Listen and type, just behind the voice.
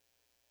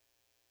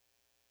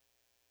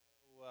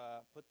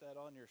put that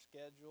on your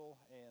schedule,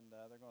 and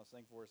they're going to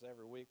sing for us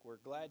every week. We're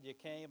glad you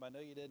came. I know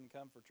you didn't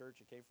come for church.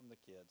 You came from the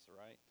kids,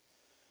 right?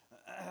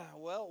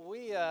 Well,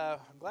 we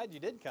glad you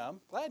did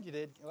come. Glad you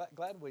did.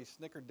 Glad we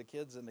snickered the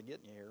kids into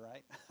getting you here,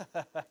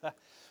 right?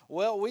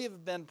 Well,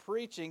 we've been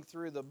preaching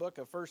through the book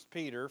of First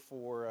Peter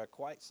for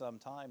quite some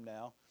time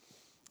now,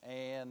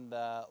 and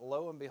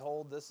lo and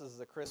behold, this is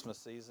the Christmas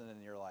season,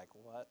 and you're like,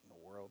 what in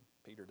the world?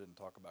 Peter didn't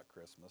talk about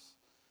Christmas,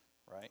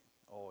 right?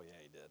 Oh yeah,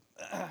 he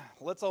did.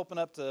 Let's open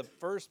up to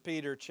First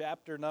Peter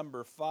chapter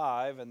number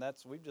 5, and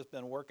we've just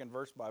been working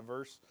verse by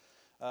verse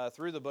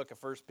through the book of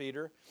First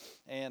Peter,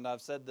 and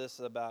I've said this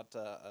about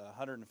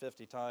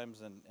 150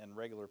 times, and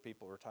regular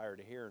people are tired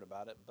of hearing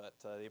about it. But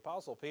the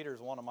Apostle Peter is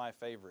one of my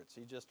favorites.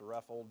 He's just a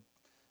rough old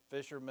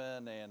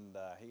fisherman, and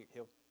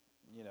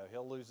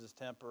he'll lose his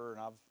temper,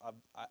 and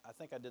I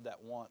think I did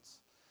that once,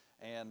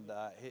 and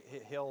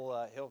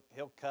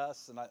he'll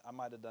cuss, and I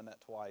might have done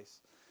that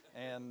twice.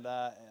 And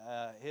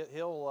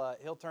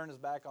he'll turn his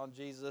back on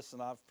Jesus,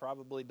 and I've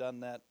probably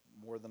done that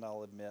more than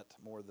I'll admit,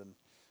 more than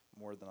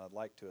I'd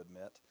like to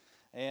admit.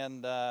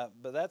 And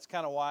but that's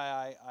kind of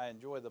why I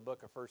enjoy the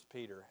book of First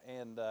Peter,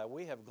 and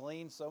we have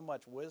gleaned so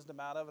much wisdom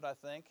out of it, I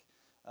think,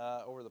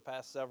 over the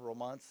past several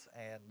months,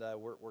 and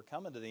we're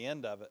coming to the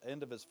end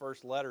of his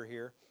first letter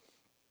here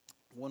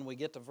when we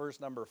get to verse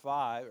number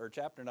 5 or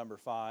chapter number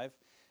 5.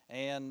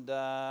 And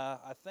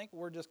I think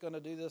we're just going to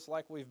do this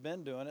like we've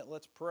been doing it.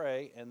 Let's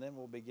pray, and then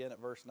we'll begin at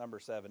verse number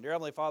 7. Dear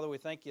Heavenly Father, we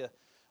thank you,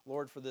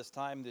 Lord, for this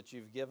time that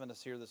you've given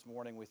us here this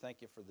morning. We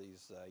thank you for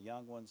these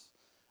young ones,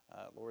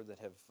 Lord, that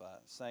have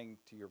sang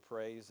to your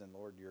praise and,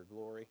 Lord, your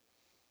glory.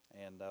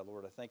 And,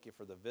 Lord, I thank you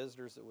for the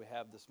visitors that we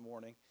have this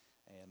morning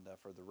and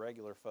for the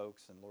regular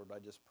folks. And, Lord, I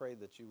just pray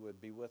that you would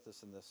be with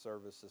us in this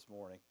service this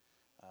morning.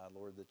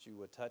 Lord, that you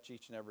would touch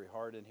each and every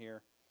heart in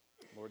here.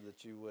 Lord,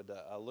 that you would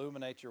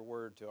illuminate your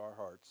word to our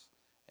hearts,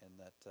 and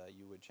that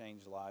you would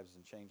change lives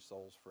and change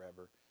souls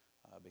forever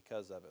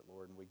because of it,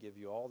 Lord. And we give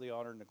you all the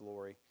honor and the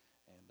glory,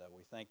 and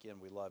we thank you and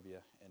we love you.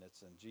 And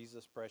it's in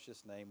Jesus'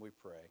 precious name we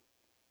pray.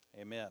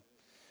 Amen.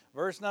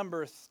 Verse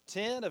number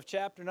 10 of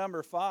chapter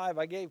number 5,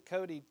 I gave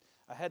Cody,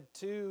 I had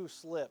 2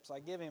 slips. I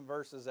give him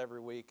verses every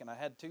week, and I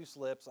had 2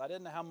 slips. I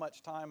didn't know how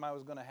much time I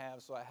was going to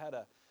have, so I had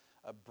a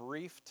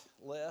briefed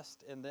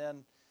list, and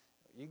then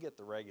you get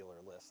the regular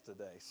list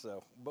today.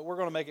 But we're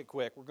going to make it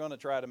quick. We're going to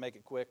try to make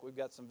it quick. We've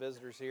got some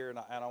visitors here, and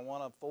I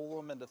want to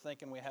fool them into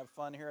thinking we have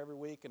fun here every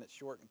week, and it's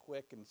short and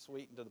quick and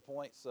sweet and to the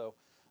point. So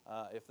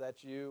if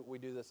that's you, we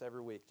do this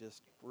every week,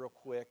 just real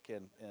quick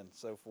and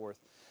so forth.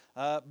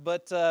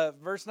 But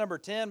verse number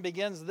 10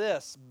 begins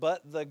this: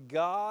 "But the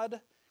God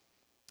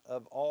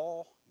of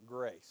all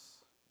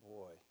grace."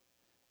 Boy,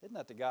 isn't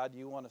that the God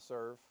you want to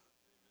serve?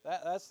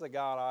 That's the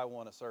God I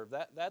want to serve.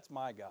 That's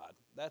my God.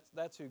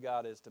 That's who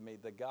God is to me,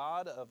 the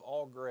God of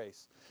all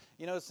grace.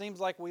 You know, it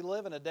seems like we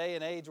live in a day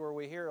and age where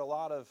we hear a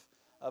lot of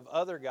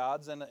other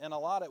gods, and a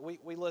lot of,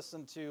 we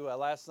listened to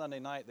last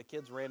Sunday night, the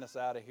kids ran us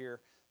out of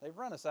here. They've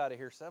run us out of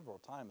here several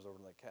times over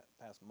the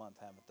past month,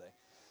 haven't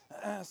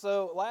they?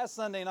 So last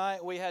Sunday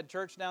night we had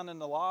church down in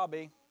the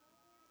lobby,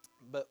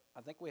 but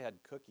I think we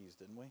had cookies,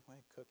 didn't we? We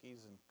had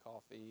cookies and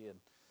coffee, and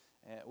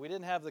we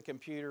didn't have the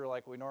computer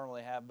like we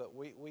normally have, but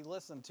we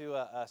listened to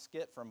a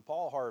skit from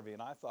Paul Harvey,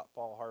 and I thought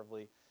Paul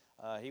Harvey,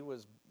 he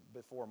was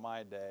before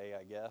my day,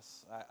 I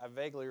guess. I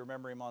vaguely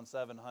remember him on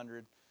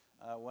 700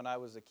 when I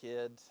was a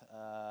kid,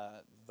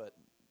 but,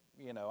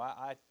 you know,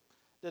 I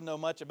didn't know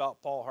much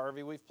about Paul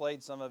Harvey. We've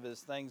played some of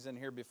his things in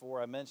here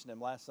before. I mentioned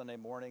him last Sunday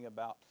morning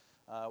about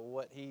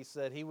what he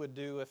said he would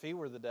do if he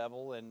were the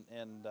devil, and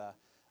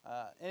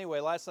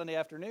anyway, last Sunday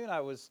afternoon I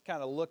was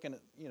kind of looking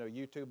at,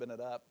 YouTubing it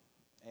up,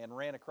 and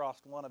ran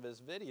across one of his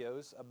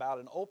videos about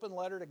an open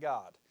letter to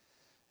God.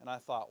 And I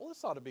thought, well,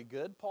 this ought to be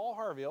good. Paul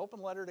Harvey,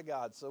 open letter to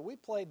God. So we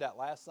played that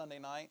last Sunday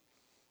night,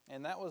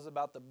 and that was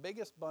about the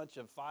biggest bunch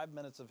of 5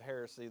 minutes of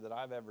heresy that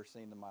I've ever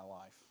seen in my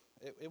life.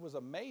 It was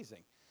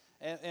amazing.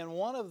 And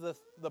one of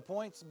the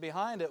points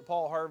behind it,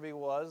 Paul Harvey,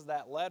 was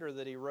that letter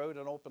that he wrote,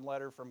 an open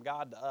letter from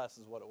God to us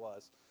is what it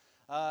was.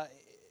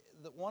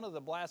 One of the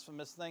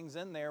blasphemous things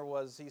in there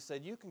was he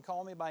said, you can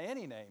call me by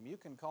any name. You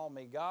can call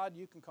me God.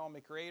 You can call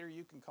me Creator.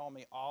 You can call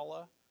me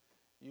Allah.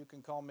 You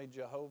can call me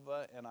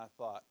Jehovah. And I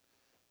thought,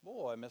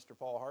 boy, Mr.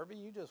 Paul Harvey,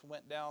 you just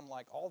went down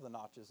like all the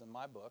notches in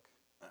my book.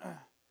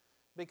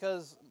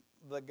 Because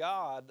the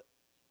God,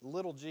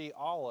 little g,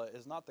 Allah,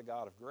 is not the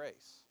God of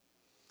grace.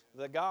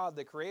 The God,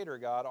 the Creator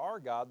God, our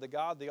God,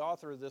 the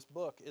author of this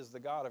book, is the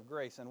God of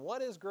grace. And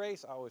what is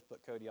grace? I always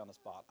put Cody on the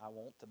spot. I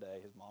won't today.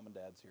 His mom and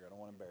dad's here. I don't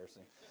want to embarrass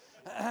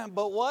him.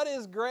 But what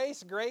is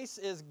grace? Grace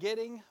is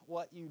getting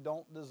what you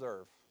don't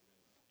deserve.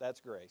 That's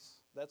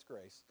grace. That's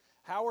grace.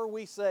 How are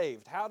we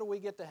saved? How do we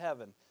get to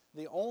heaven?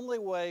 The only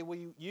way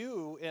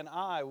you and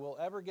I will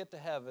ever get to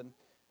heaven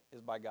is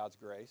by God's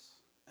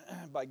grace,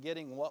 by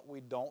getting what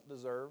we don't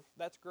deserve.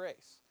 That's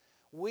grace.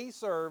 We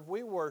serve,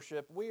 we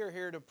worship, we are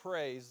here to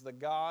praise the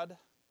God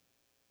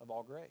of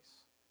all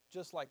grace,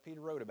 just like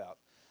Peter wrote about.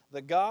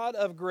 The God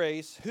of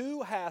grace,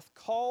 who hath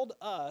called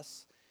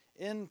us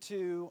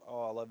into,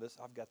 oh, I love this.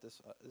 I've got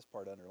this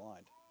part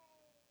underlined.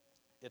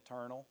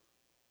 eternal.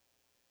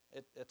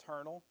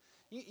 Eternal.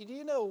 Do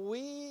you know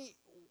we,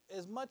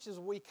 as much as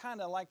we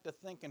kind of like to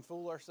think and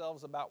fool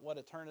ourselves about what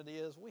eternity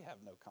is, we have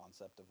no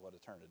concept of what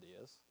eternity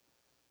is.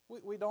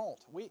 We don't.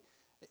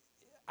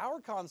 Our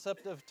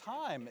concept of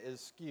time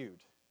is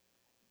skewed.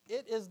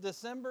 It is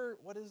December,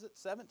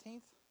 17th?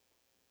 Is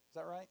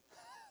that right?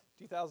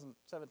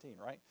 2017,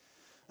 right?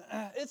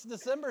 It's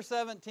December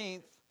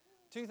 17th,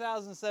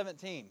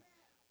 2017.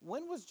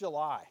 When was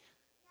July?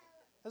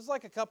 This is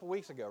like a couple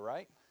weeks ago,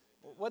 right?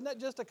 Wasn't that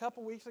just a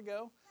couple weeks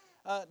ago?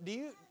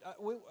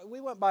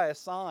 We went by a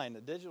sign,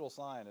 a digital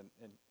sign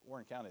in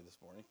Warren County this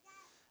morning,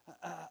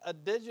 a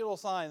digital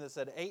sign that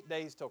said 8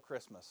 days till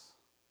Christmas.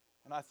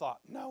 And I thought,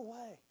 no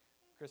way.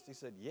 Christy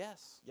said,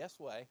 yes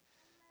way.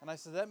 And I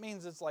said, that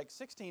means it's like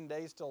 16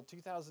 days till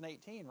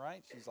 2018,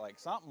 right? She's like,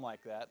 something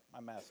like that.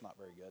 My math's not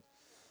very good.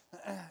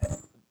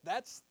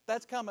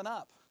 That's coming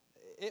up.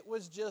 It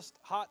was just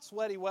hot,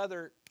 sweaty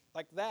weather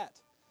like that.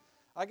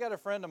 I got a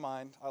friend of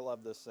mine, I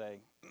love this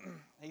saying.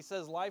 He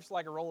says, life's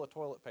like a roll of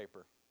toilet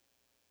paper.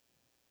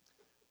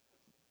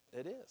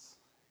 It is.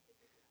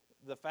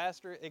 The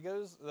faster it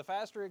goes,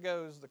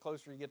 the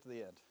closer you get to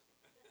the end.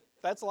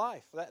 That's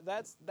life.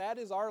 That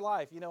is our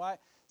life. You know,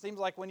 seems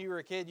like when you were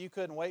a kid, you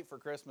couldn't wait for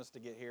Christmas to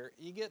get here.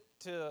 You get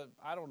to,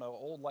 I don't know,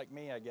 old like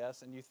me, I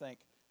guess, and you think,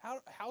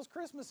 how's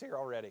Christmas here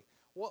already?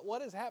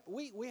 What has happened?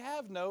 We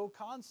have no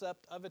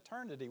concept of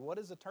eternity. What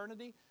is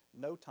eternity?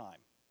 No time.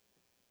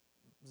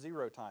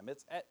 Zero time.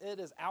 It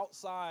is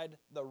outside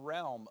the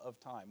realm of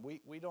time.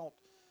 We don't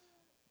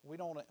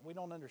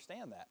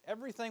understand that.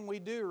 Everything we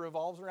do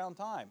revolves around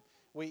time.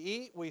 We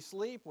eat, we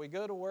sleep, we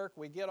go to work,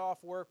 we get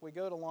off work, we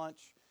go to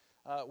lunch.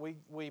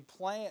 We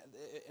plan,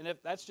 and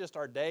if that's just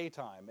our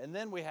daytime. And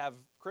then we have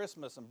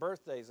Christmas and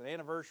birthdays and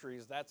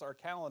anniversaries. That's our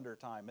calendar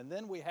time. And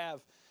then we have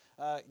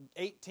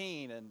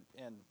 18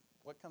 and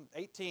what comes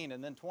 18,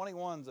 and then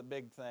 21's a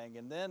big thing.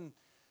 And then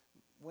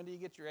when do you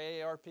get your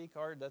AARP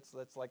card? That's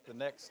like the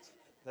next.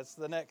 That's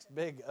the next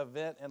big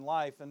event in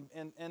life.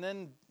 And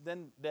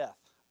then death.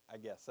 I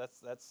guess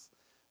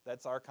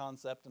that's our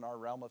concept in our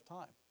realm of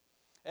time.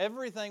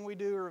 Everything we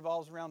do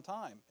revolves around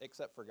time,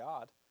 except for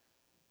God.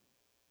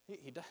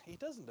 He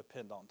doesn't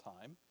depend on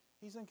time.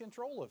 He's in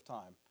control of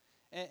time.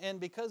 And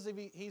because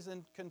he's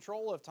in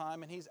control of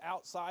time and he's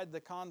outside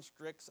the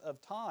constricts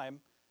of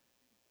time,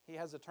 he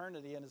has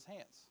eternity in his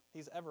hands.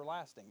 He's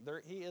everlasting.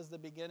 He is the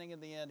beginning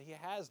and the end. He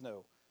has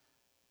no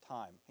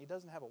time. He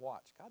doesn't have a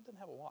watch. God doesn't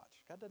have a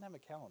watch. God doesn't have a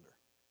calendar.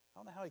 I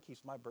don't know how he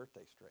keeps my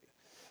birthday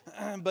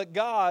straight. But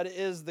God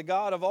is the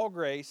God of all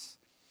grace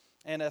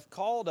and hath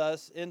called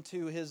us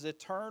into his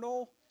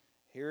eternal,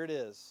 here it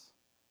is,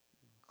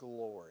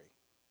 glory.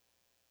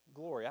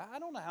 Glory. I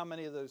don't know how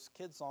many of those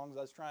kid songs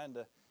I was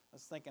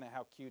thinking of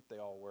how cute they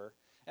all were.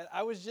 And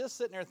I was just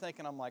sitting there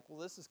thinking, I'm like, well,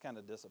 this is kind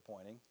of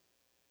disappointing.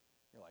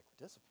 You're like,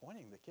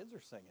 disappointing? The kids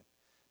are singing.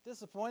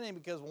 Disappointing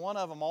because one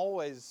of them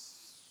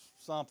always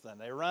something.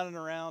 They're running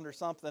around or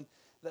something.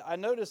 I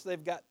noticed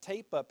they've got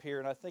tape up here,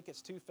 and I think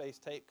it's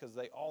two-faced tape because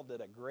they all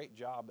did a great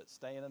job at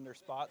staying in their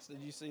spots. Did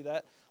you see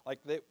that? Like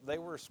they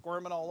were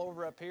squirming all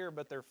over up here,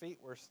 but their feet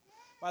were...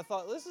 I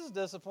thought, this is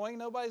disappointing.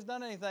 Nobody's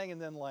done anything,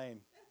 and then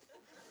Lane.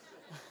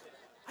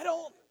 I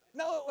don't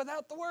know it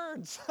without the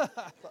words. I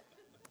thought,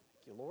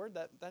 thank you, Lord.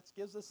 That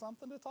gives us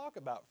something to talk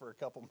about for a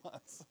couple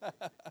months.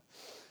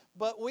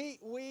 But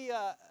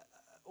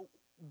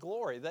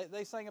glory.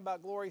 They sang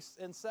about glory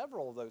in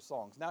several of those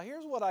songs. Now,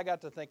 here's what I got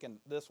to thinking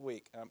this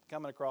week. I'm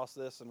coming across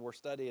this, and we're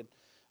studying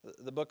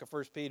the book of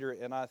 1 Peter,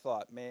 and I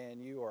thought, man,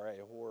 you are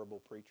a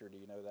horrible preacher. Do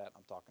you know that?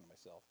 I'm talking to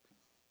myself.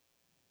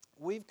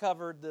 We've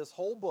covered this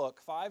whole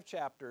book, 5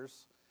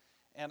 chapters,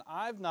 and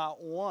I've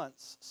not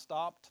once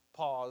stopped,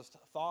 paused,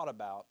 thought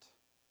about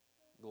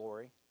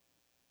glory.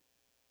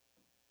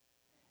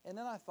 And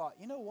then I thought,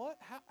 you know what?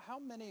 How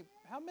many,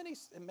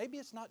 and maybe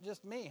it's not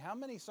just me, how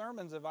many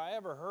sermons have I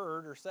ever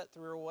heard or sat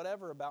through or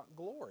whatever about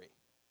glory?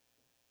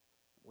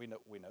 We know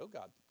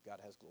God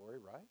has glory,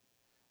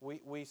 right?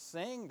 We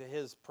sing to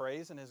his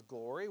praise and his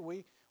glory.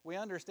 We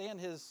understand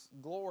his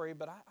glory,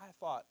 but I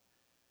thought,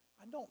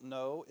 I don't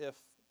know if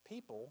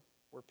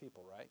we're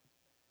people, right?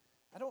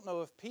 I don't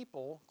know if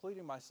people,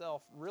 including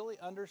myself, really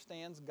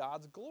understands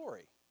God's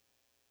glory.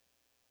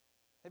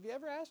 Have you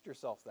ever asked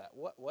yourself that?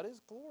 What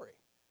is glory?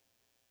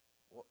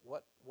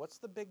 What's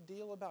the big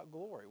deal about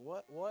glory?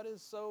 What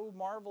is so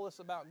marvelous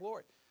about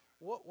glory?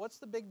 What's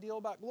the big deal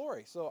about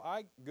glory? So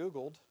I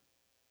Googled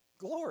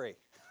glory.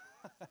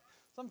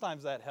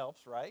 Sometimes that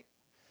helps, right?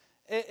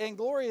 And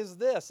glory is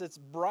this. It's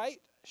bright,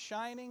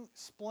 shining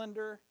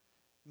splendor,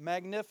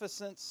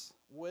 magnificence,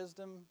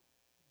 wisdom,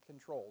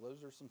 control.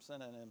 Those are some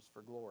synonyms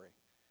for glory.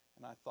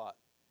 And I thought,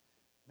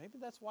 maybe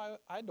that's why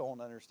I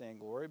don't understand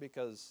glory,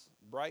 because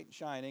bright and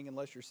shining,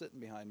 unless you're sitting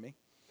behind me.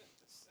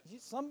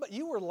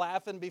 You were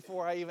laughing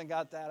before I even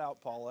got that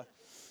out, Paula.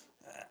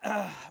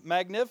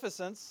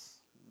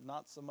 Magnificence,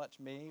 not so much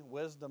me.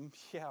 Wisdom,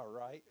 yeah,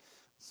 right.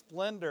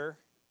 Splendor,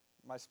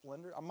 my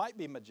splendor. I might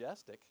be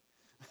majestic.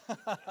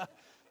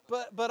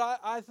 But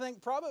I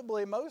think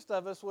probably most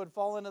of us would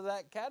fall into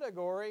that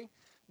category.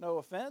 No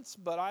offense,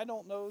 but I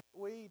don't know that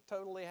we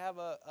totally have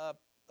a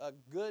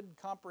good,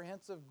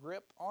 comprehensive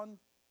grip on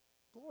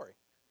glory,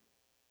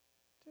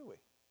 do we?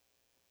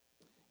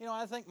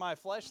 I think my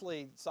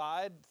fleshly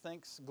side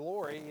thinks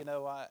glory.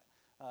 I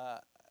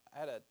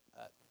had a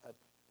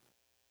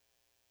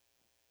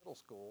middle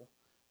school,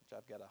 which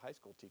I've got a high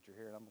school teacher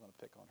here, and I'm going to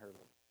pick on her a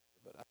little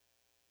bit. But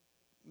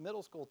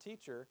middle school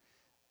teacher,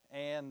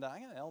 and I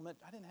got an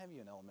I didn't have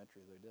you in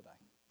elementary, though, did I?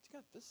 You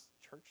got this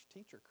church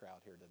teacher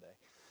crowd here today.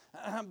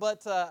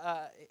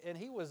 And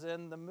he was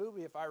in the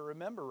movie, if I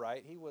remember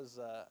right, he was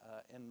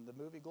in the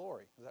movie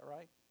Glory. Is that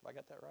right? Have I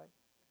got that right?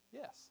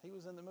 Yes, he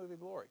was in the movie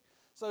Glory.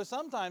 So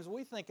sometimes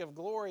we think of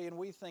glory and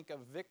we think of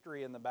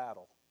victory in the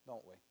battle,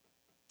 don't we?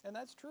 And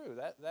that's true.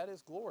 That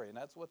is glory, and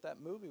that's what that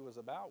movie was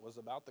about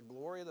the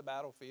glory of the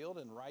battlefield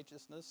and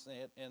righteousness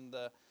and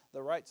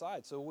the right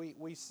side. So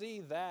we see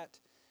that,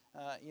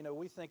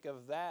 we think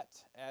of that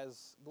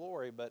as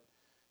glory, but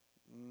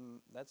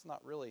that's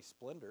not really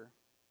splendor.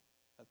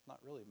 That's not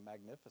really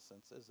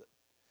magnificence, is it?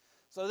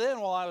 So then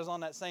while I was on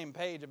that same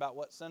page about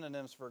what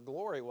synonyms for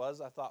glory was,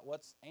 I thought,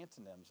 what's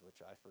antonyms, which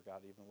I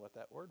forgot even what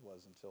that word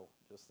was until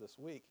just this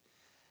week.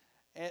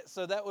 And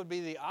so that would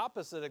be the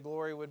opposite of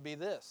glory would be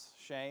this,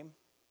 shame.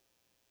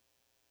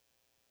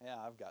 Yeah,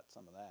 I've got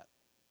some of that.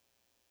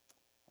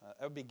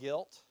 That would be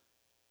guilt.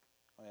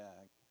 Oh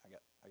yeah,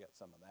 I got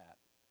some of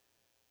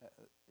that.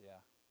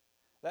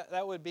 Yeah,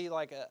 that would be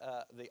like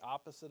the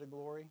opposite of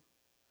glory,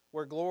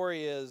 where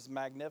glory is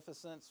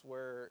magnificence.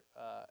 Where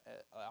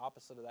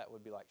opposite of that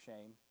would be like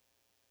shame,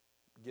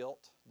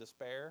 guilt,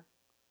 despair.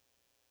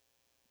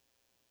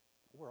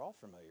 We're all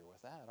familiar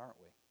with that, aren't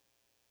we?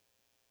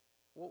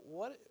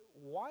 Well,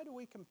 why do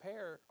we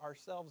compare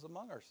ourselves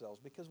among ourselves?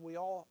 Because we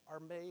all are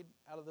made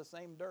out of the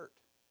same dirt.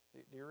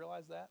 Do you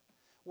realize that?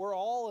 We're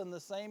all in the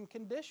same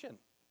condition.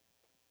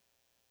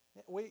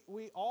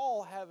 We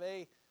all have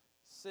a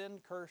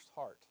sin-cursed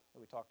heart that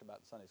we talked about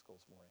in Sunday school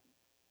this morning.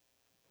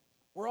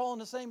 We're all in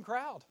the same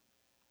crowd.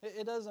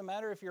 It doesn't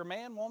matter if you're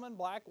man, woman,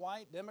 black,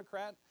 white,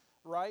 Democrat,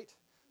 right.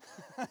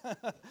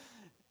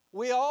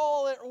 We're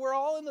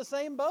all in the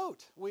same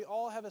boat. We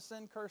all have a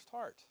sin-cursed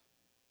heart.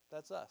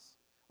 That's us.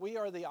 We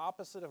are the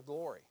opposite of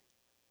glory.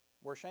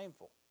 We're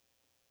shameful.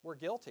 We're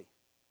guilty.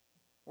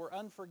 We're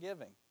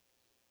unforgiving.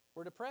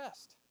 We're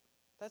depressed.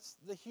 That's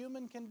the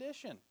human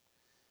condition.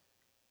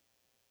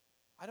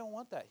 I don't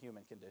want that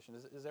human condition.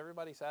 Is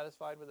everybody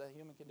satisfied with that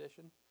human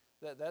condition?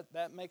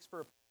 That makes for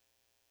a life,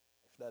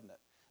 doesn't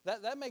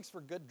it? That makes for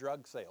good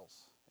drug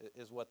sales,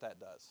 is what that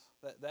does.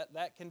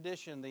 That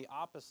condition, the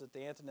opposite,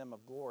 the antonym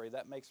of glory,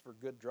 that makes for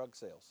good drug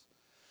sales.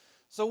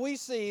 So we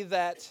see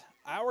that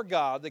our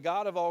God, the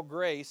God of all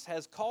grace,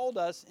 has called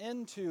us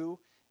into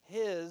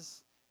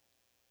His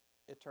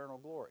eternal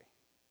glory.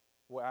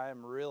 Well, I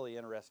am really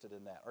interested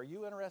in that. Are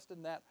you interested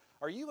in that?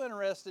 Are you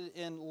interested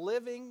in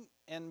living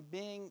and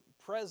being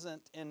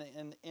present in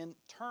an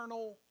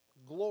eternal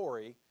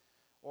glory,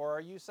 or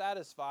are you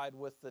satisfied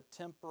with the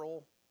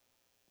temporal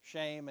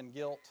shame and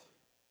guilt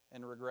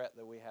and regret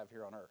that we have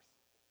here on earth?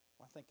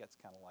 Well, I think that's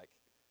kind of like,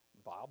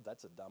 Bob,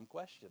 that's a dumb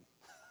question.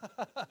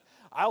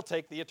 I'll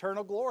take the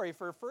eternal glory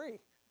for free.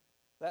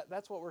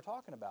 That's what we're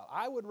talking about.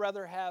 I would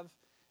rather have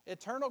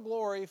eternal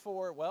glory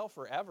for,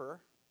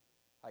 forever,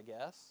 I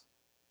guess,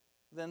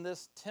 than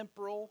this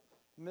temporal,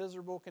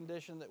 miserable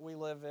condition that we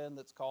live in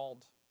that's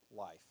called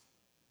life.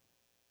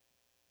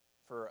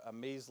 For a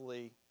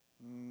measly,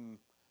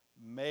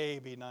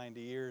 maybe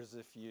 90 years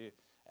if you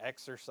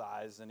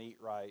exercise and eat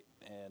right,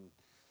 and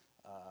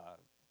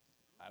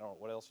I don't know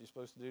what else you're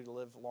supposed to do to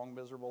live a long,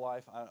 miserable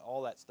life,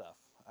 all that stuff.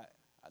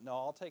 No,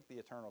 I'll take the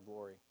eternal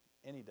glory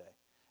any day.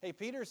 Hey,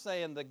 Peter's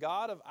saying the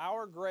God of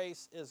our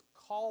grace is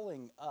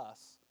calling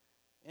us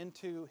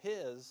into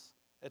His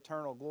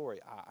eternal glory.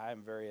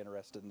 I'm very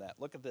interested in that.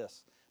 Look at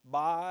this.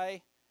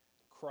 By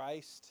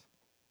Christ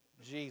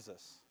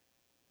Jesus.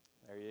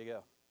 There you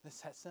go.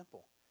 It's that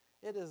simple.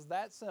 It is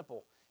that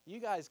simple. You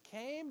guys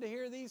came to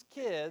hear these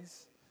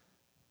kids.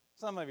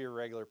 Some of you are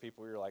regular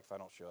people. You're like, if I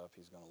don't show up,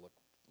 he's going to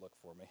look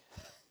for me.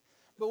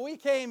 But we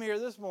came here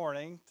this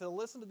morning to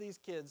listen to these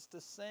kids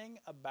to sing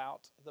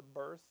about the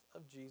birth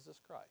of Jesus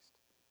Christ.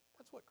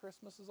 That's what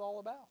Christmas is all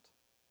about.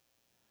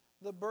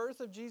 The birth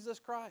of Jesus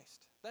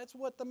Christ. That's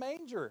what the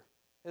manger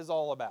is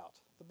all about.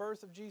 The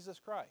birth of Jesus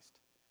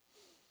Christ.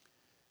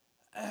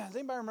 Does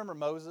anybody remember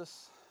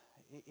Moses?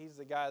 He's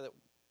the guy that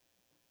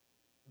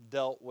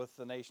dealt with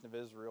the nation of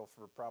Israel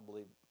for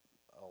probably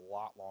a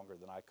lot longer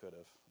than I could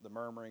have. The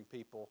murmuring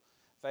people.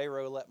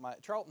 Pharaoh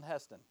Charlton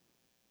Heston.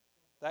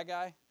 That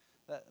guy?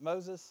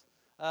 Moses,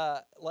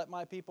 let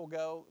my people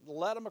go.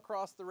 Led them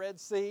across the Red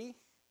Sea.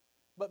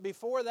 But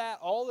before that,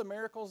 all the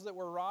miracles that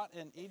were wrought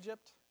in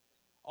Egypt,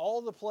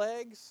 all the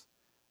plagues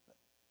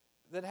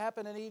that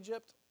happened in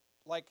Egypt,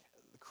 like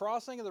the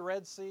crossing of the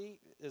Red Sea,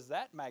 is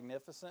that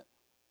magnificent?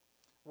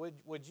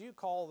 Would you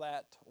call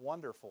that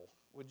wonderful?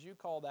 Would you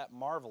call that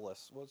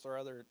marvelous? What's our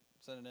other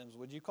synonyms?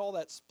 Would you call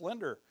that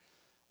splendor?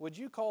 Would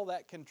you call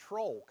that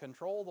control?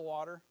 Control the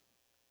water?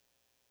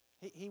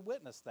 He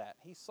witnessed that.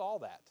 He saw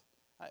that.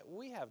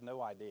 We have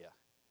no idea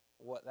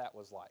what that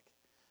was like.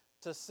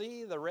 To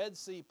see the Red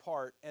Sea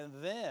part, and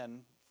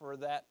then for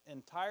that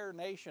entire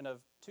nation of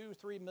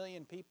 2-3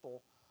 million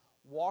people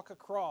walk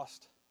across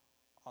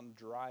on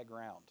dry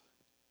ground.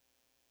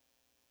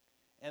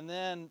 And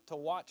then to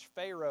watch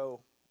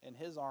Pharaoh and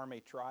his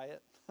army try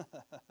it,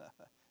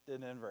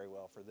 didn't end very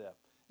well for them.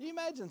 Can you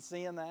imagine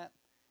seeing that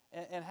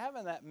and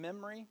having that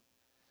memory?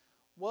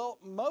 Well,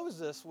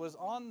 Moses was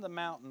on the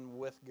mountain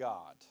with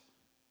God.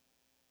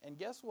 And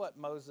guess what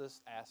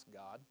Moses asked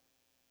God?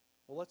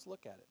 Well, let's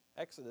look at it.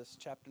 Exodus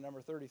chapter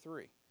number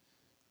 33.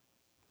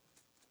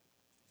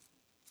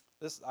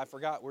 I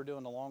forgot we're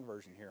doing the long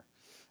version here.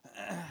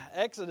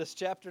 Exodus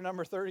chapter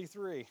number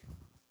 33,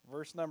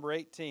 verse number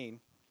 18.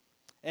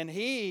 And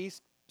he,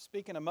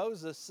 speaking of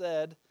Moses,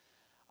 said,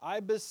 I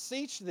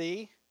beseech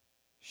thee,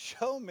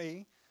 show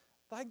me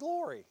thy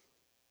glory.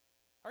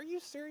 Are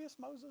you serious,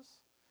 Moses?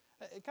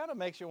 It kind of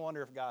makes you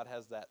wonder if God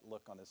has that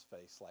look on his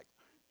face, like,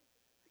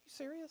 are you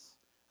serious?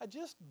 I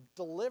just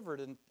delivered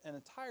an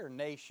entire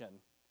nation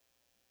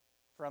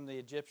from the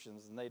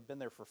Egyptians, and they'd been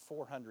there for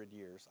 400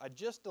 years. I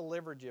just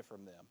delivered you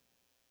from them.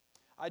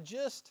 I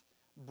just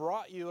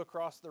brought you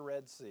across the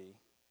Red Sea,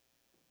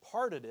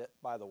 parted it,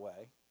 by the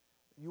way.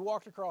 You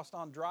walked across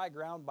on dry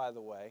ground, by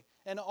the way.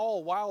 And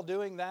all while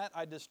doing that,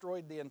 I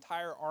destroyed the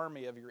entire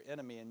army of your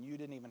enemy, and you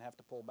didn't even have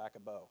to pull back a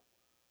bow.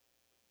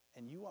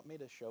 And you want me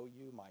to show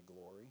you my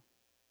glory?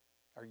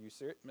 Are you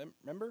serious?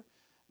 Remember?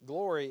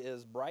 Glory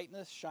is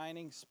brightness,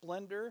 shining,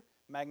 splendor,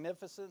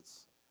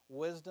 magnificence,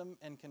 wisdom,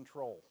 and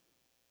control.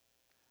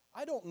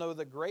 I don't know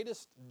the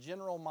greatest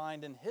general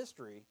mind in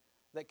history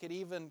that could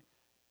even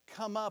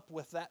come up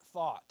with that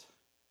thought.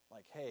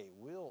 Like, hey,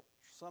 we'll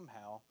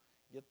somehow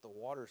get the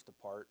waters to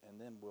part and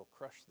then we'll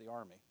crush the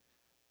army.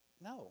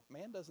 No,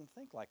 man doesn't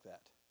think like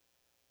that.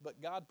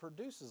 But God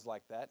produces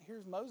like that.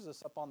 Here's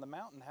Moses up on the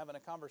mountain having a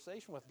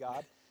conversation with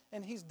God,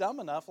 and he's dumb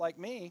enough, like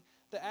me,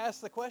 to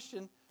ask the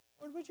question,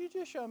 Lord, would you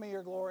just show me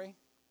your glory?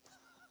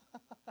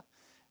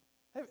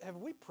 Have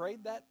we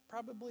prayed that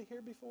probably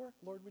here before?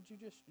 Lord, would you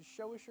just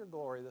show us your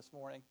glory this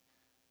morning?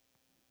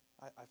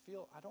 I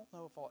don't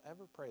know if I'll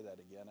ever pray that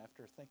again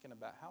after thinking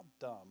about how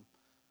dumb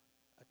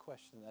a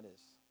question that is.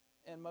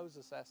 And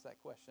Moses asked that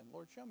question,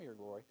 Lord, show me your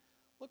glory.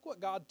 Look what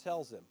God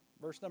tells him.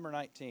 Verse number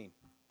 19.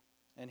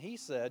 And he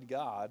said,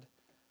 God,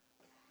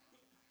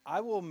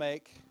 I will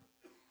make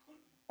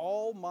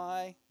all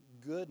my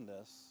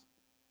goodness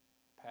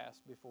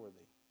pass before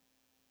thee.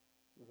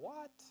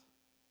 What?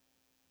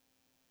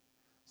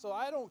 So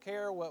I don't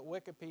care what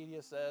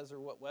Wikipedia says or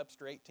what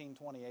Webster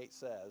 1828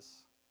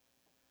 says.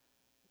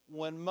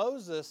 When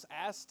Moses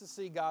asked to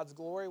see God's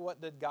glory,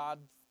 what did God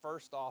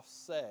first off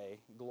say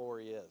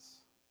glory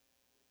is?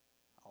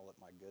 I'll let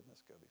my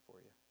goodness go before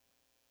you.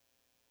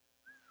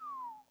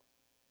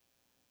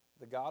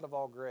 The God of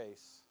all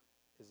grace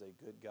is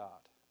a good God.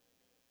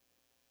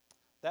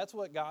 That's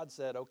what God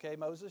said. Okay,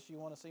 Moses, you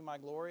want to see my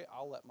glory?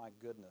 I'll let my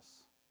goodness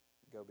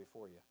go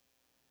before you.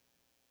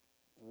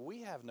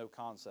 We have no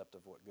concept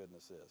of what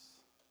goodness is.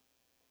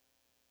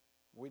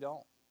 We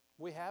don't.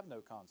 We have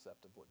no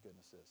concept of what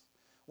goodness is.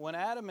 When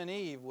Adam and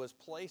Eve was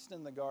placed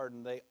in the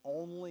garden, they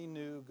only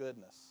knew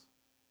goodness.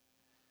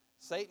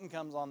 Satan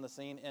comes on the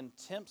scene and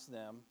tempts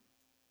them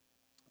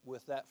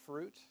with that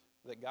fruit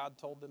that God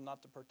told them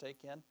not to partake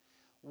in.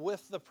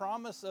 With the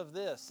promise of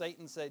this,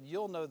 Satan said,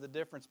 you'll know the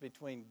difference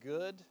between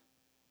good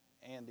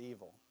and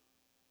evil.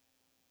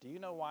 Do you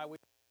know why we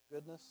know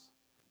goodness?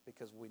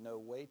 Because we know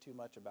way too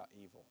much about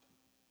evil.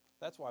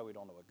 That's why we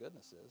don't know what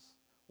goodness is.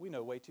 We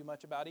know way too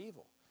much about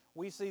evil.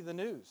 We see the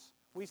news.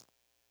 We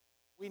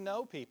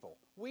know people.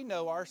 We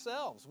know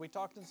ourselves. We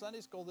talked in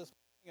Sunday school this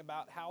morning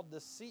about how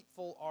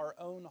deceitful our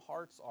own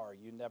hearts are.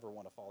 You never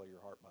want to follow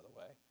your heart, by the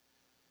way.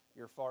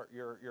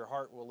 Your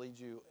heart will lead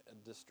you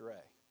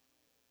astray.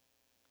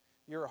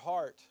 Your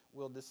heart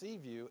will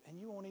deceive you, and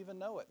you won't even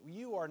know it.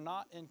 You are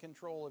not in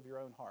control of your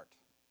own heart.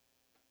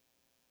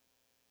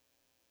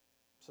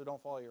 So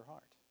don't follow your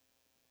heart.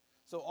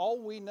 So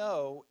all we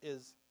know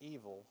is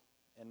evil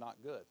and not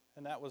good.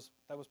 And that was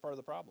part of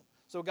the problem.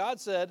 So God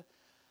said,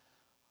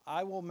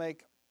 I will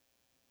make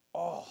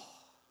all.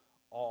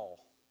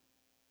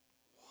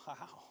 Wow.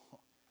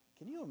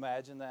 Can you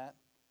imagine that?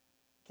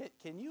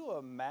 Can you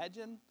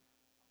imagine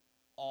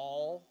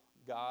all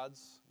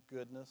God's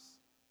goodness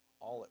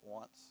all at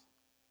once?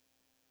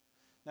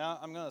 Now,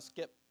 I'm going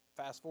to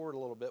fast forward a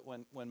little bit.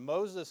 When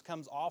Moses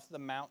comes off the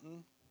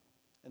mountain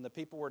and the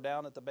people were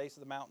down at the base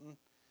of the mountain,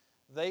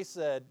 they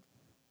said,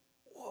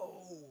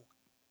 whoa,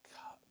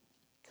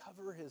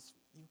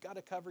 you've got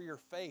to cover your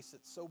face.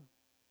 It's so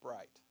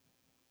bright.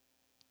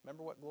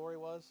 Remember what glory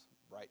was?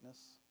 Brightness,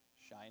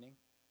 shining.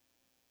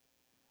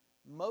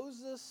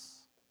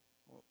 Moses,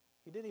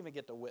 he didn't even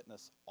get to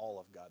witness all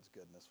of God's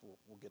goodness.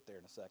 We'll get there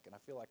in a second. I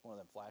feel like one of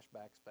them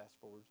flashbacks, fast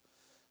forwards.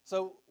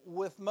 So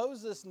with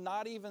Moses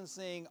not even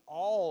seeing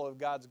all of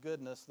God's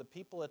goodness, the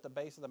people at the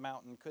base of the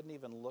mountain couldn't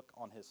even look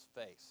on his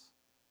face.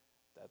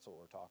 That's what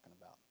we're talking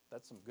about.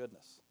 That's some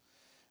goodness.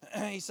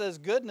 He says,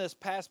 goodness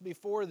pass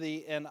before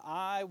thee, and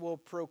I will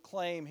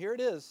proclaim. Here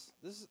it is.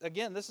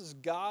 This is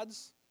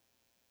God's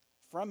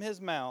from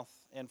his mouth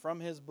and from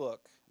his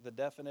book the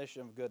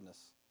definition of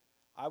goodness.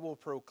 I will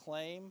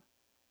proclaim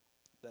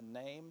the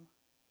name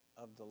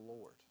of the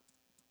Lord.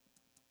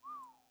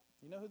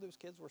 You know who those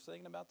kids were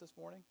singing about this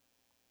morning?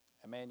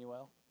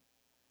 Emmanuel,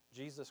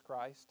 Jesus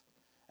Christ.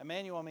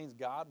 Emmanuel means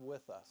God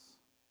with us.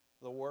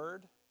 The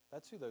Word,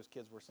 that's who those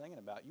kids were singing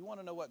about. You want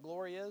to know what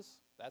glory is?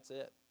 That's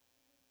it.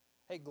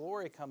 Hey,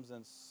 glory comes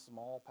in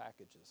small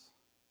packages.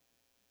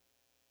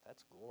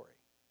 That's glory.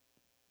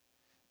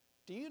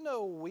 Do you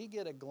know we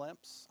get a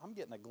glimpse? I'm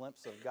getting a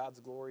glimpse of God's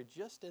glory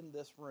just in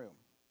this room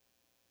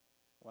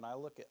when I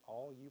look at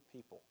all you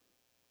people.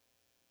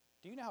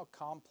 Do you know how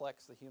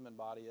complex the human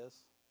body is?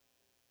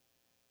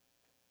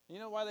 You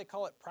know why they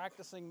call it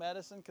practicing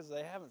medicine? Because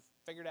they haven't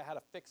figured out how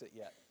to fix it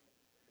yet.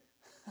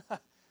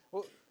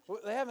 Well,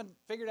 they haven't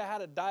figured out how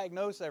to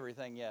diagnose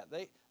everything yet.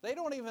 They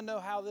don't even know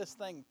how this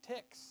thing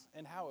ticks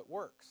and how it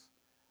works.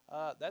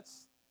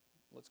 Let's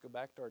go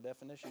back to our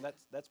definition.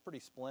 That's pretty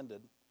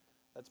splendid.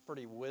 That's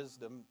pretty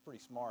wisdom, pretty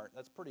smart.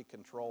 That's pretty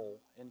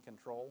in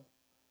control.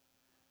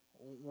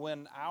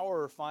 When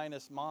our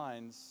finest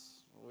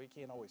minds, we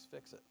can't always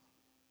fix it.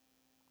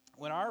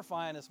 When our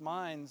finest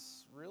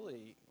minds,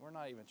 really, we're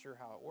not even sure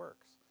how it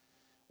works.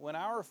 When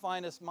our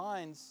finest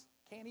minds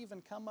can't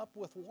even come up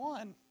with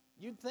one.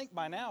 You'd think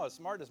by now, as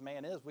smart as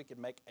man is, we could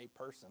make a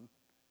person,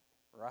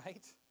 right?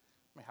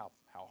 I mean, how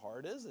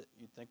hard is it?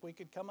 You'd think we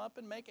could come up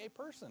and make a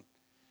person.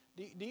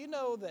 Do you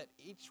know that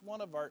each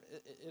one of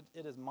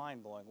it is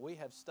mind-blowing. We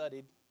have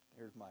studied,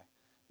 here's my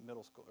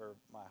middle school or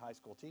my high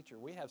school teacher,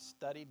 we have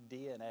studied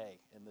DNA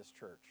in this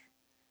church.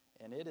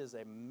 And it is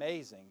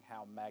amazing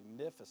how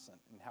magnificent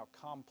and how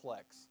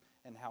complex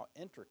and how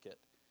intricate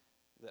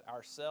that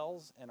our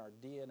cells and our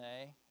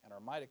DNA and our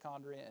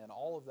mitochondria and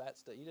all of that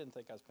stuff, you didn't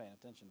think I was paying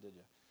attention, did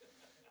you?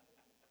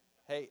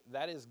 Hey,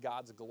 that is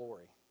God's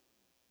glory.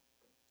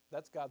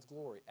 That's God's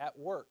glory. At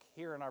work,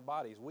 here in our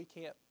bodies, we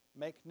can't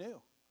make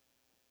new.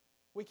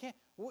 We can't.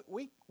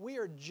 We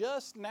are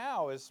just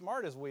now, as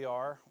smart as we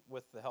are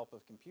with the help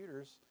of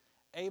computers,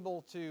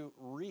 able to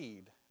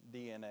read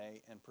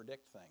DNA and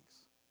predict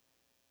things,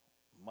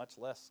 much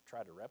less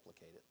try to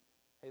replicate it.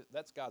 Hey,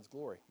 that's God's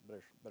glory.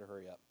 Better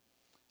hurry up.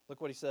 Look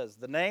what he says.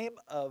 The name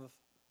of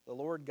the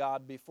Lord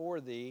God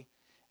before thee,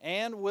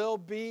 and will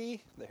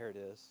be, there it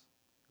is,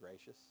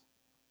 gracious.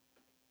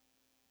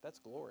 That's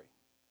glory.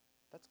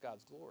 That's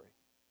God's glory.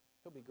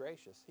 He'll be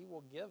gracious. He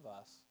will give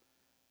us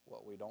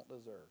what we don't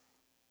deserve.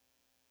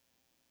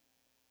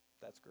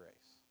 That's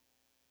grace.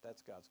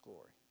 That's God's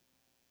glory.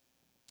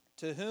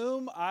 To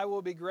whom I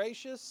will be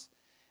gracious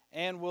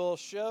and will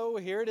show,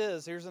 here it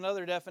is, here's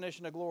another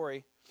definition of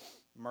glory,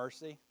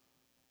 mercy.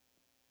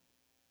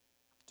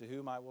 To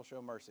whom I will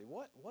show mercy.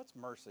 What's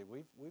mercy?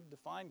 We've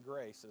defined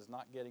grace as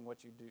not getting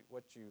what you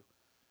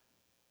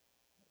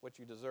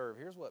deserve.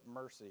 Here's what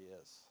mercy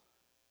is.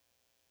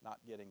 Not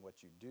getting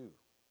what you do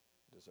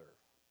deserve.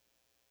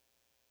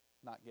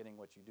 Not getting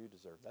what you do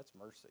deserve. That's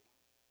mercy.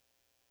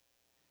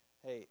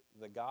 Hey,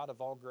 the God of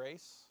all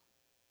grace,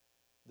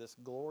 this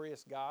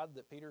glorious God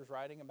that Peter's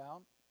writing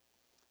about,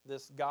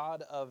 this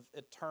God of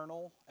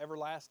eternal,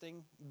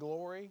 everlasting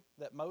glory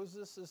that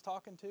Moses is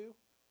talking to,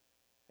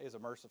 he is a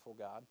merciful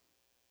God.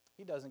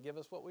 He doesn't give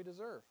us what we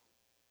deserve.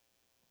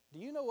 Do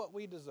you know what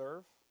we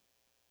deserve?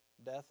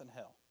 Death and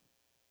hell.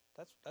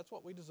 That's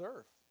what we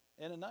deserve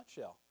in a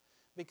nutshell.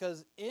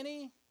 Because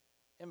any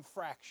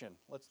infraction,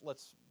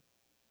 let's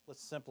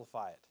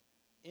simplify it.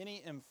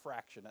 Any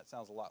infraction, that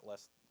sounds a lot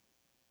less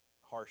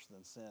harsh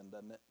than sin,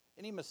 doesn't it?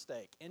 Any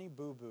mistake, any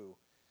boo-boo,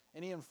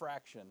 any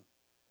infraction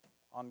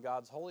on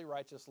God's holy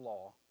righteous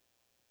law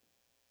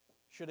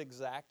should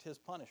exact his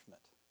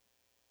punishment.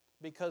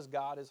 Because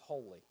God is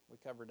holy. We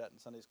covered that in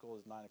Sunday school.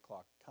 It's 9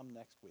 o'clock. Come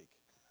next week.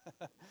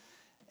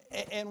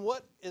 And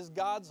what is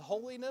God's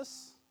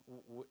holiness?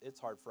 It's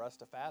hard for us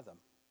to fathom.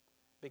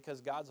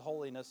 Because God's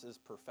holiness is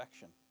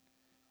perfection.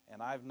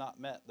 And I've not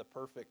met the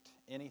perfect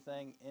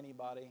anything,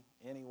 anybody,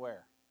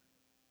 anywhere.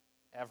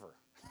 Ever.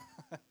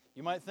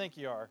 You might think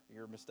you are.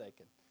 You're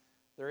mistaken.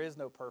 There is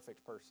no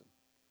perfect person.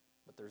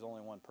 But there's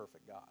only one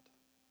perfect God.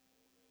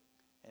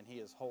 And he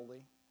is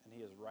holy. And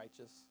he is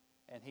righteous.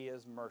 And he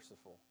is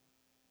merciful.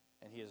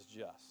 And he is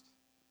just.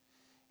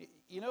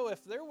 You know,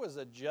 if there was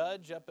a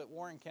judge up at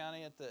Warren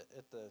County at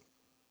the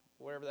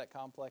wherever that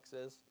complex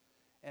is,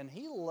 and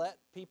he let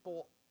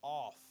people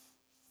off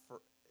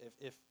for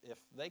if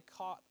they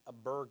caught a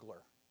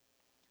burglar,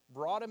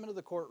 brought him into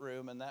the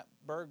courtroom, and that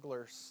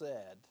burglar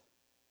said,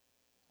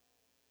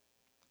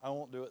 "I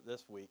won't do it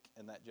this week,"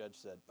 and that judge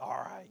said, "All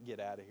right,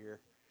 get out of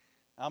here.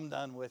 I'm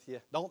done with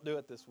you. Don't do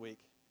it this week."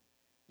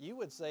 You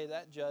would say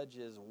that judge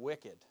is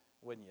wicked,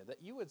 wouldn't you?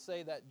 That you would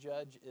say that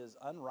judge is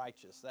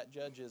unrighteous, that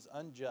judge is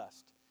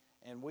unjust,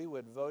 and we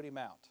would vote him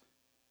out.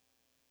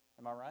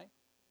 Am I right?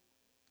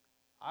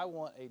 I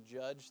want a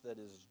judge that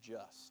is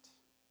just.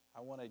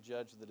 I want a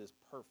judge that is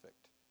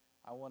perfect.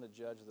 I want a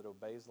judge that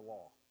obeys the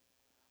law.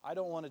 I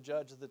don't want a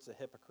judge that's a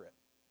hypocrite.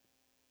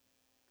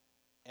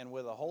 And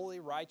with a holy,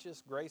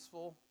 righteous,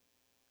 graceful,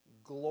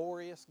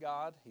 glorious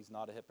God, he's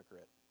not a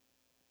hypocrite.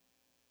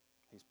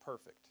 He's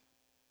perfect.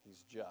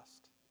 He's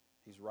just.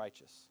 He's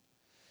righteous.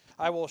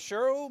 I will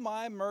show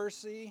my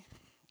mercy,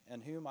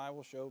 and whom I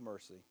will show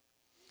mercy.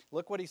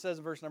 Look what he says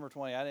in verse number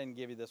 20. I didn't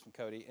give you this one,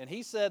 Cody. And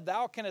he said,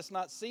 Thou canst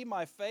not see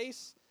my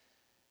face,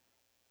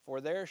 for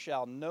there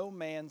shall no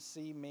man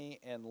see me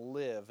and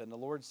live. And the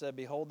Lord said,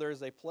 Behold, there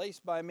is a place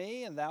by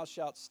me, and thou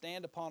shalt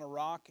stand upon a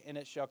rock, and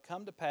it shall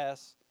come to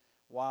pass,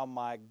 while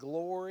my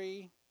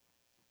glory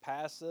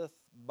passeth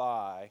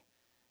by,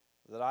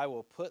 that I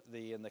will put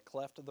thee in the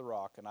cleft of the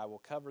rock, and I will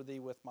cover thee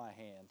with my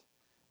hand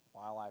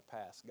while I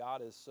pass.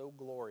 God is so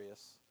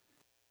glorious,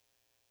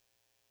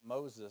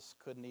 Moses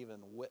couldn't even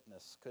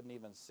witness, couldn't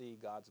even see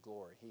God's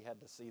glory. He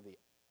had to see the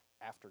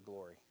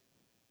afterglory,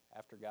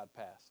 after God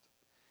passed.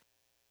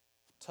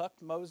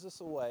 Tucked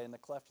Moses away in the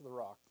cleft of the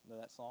rock. Know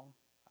that song?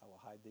 I will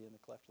hide thee in the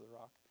cleft of the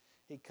rock.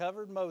 He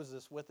covered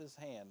Moses with his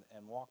hand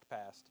and walked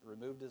past,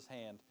 removed his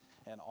hand,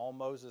 and all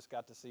Moses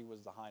got to see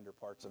was the hinder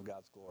parts of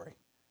God's glory.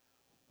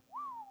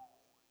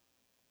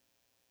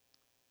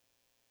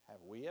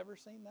 Have we ever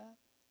seen that?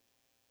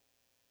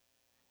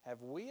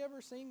 Have we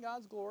ever seen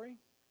God's glory?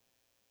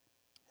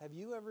 Have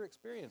you ever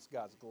experienced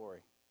God's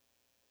glory?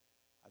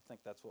 I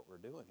think that's what we're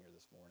doing here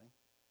this morning.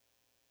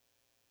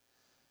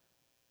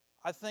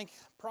 I think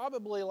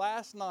probably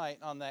last night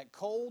on that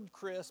cold,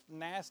 crisp,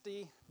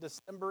 nasty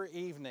December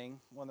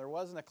evening when there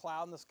wasn't a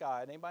cloud in the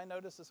sky. Anybody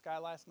notice the sky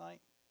last night?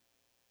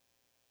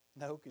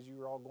 No, because you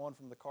were all going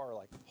from the car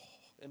like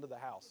into the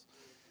house.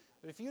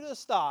 But if you'd have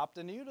stopped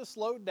and you'd have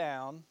slowed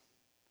down,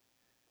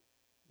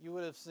 you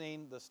would have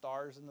seen the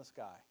stars in the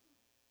sky.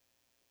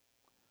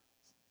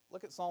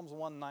 Look at Psalms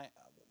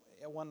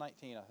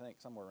 119, I think,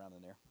 somewhere around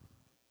in there.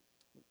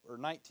 Or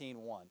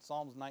 19:1.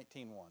 Psalms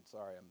 19:1.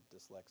 Sorry, I'm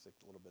dyslexic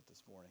a little bit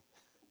this morning.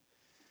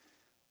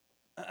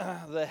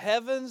 The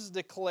heavens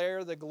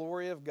declare the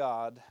glory of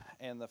God,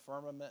 and the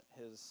firmament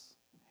his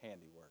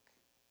handiwork.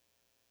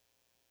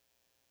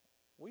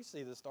 We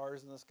see the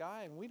stars in the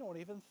sky, and we don't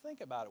even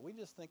think about it. We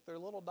just think they're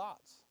little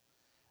dots.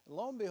 And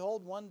lo and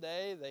behold, one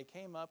day they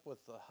came up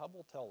with the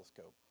Hubble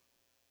telescope.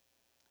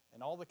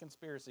 And all the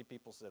conspiracy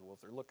people said, well,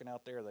 if they're looking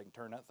out there, they can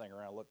turn that thing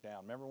around and look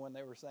down. Remember when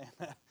they were saying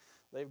that?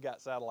 They've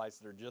got satellites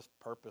that are just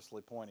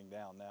purposely pointing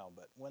down now.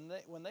 But when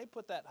they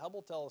put that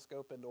Hubble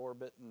telescope into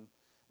orbit and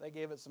they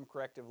gave it some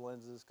corrective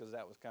lenses because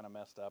that was kind of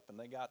messed up, and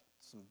they got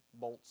some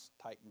bolts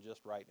tightened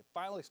just right. It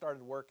finally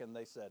started working.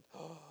 They said,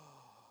 oh,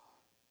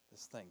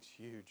 this thing's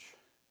huge.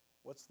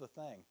 What's the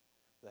thing?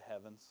 The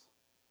heavens,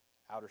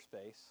 outer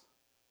space,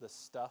 the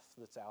stuff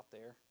that's out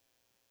there,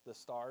 the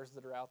stars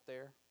that are out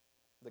there,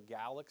 the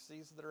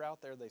galaxies that are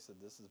out there. They said,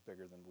 this is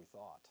bigger than we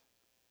thought.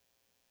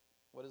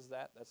 What is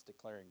that? That's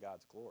declaring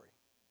God's glory.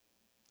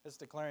 It's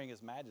declaring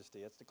his majesty.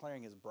 It's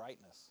declaring his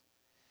brightness.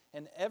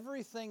 And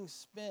everything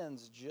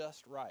spins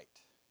just right.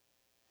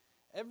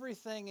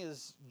 Everything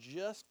is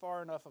just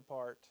far enough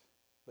apart,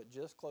 but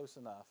just close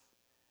enough.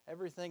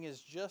 Everything is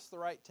just the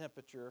right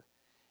temperature.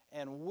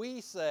 And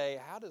we say,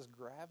 how does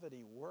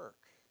gravity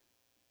work?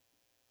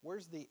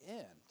 Where's the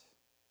end?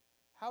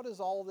 How does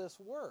all this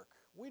work?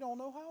 We don't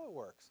know how it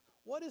works.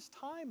 What is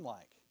time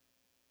like?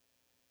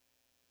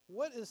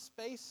 What is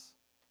space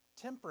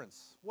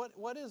temperance?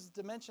 What is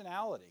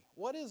dimensionality?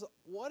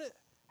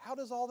 How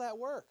does all that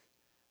work?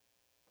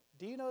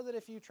 Do you know that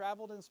if you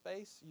traveled in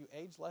space, you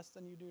age less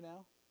than you do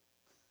now?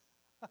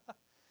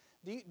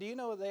 Do you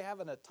know they have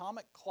an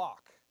atomic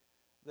clock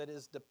that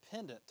is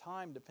dependent?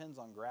 Time depends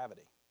on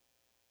gravity.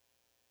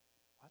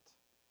 What?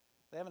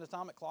 They have an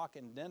atomic clock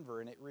in Denver,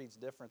 and it reads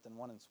different than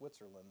one in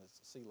Switzerland that's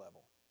at sea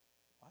level.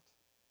 What?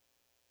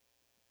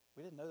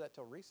 We didn't know that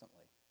till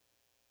recently.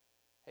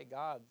 Hey,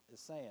 God is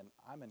saying,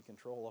 I'm in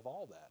control of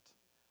all that.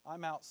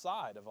 I'm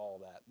outside of all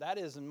that. That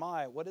is in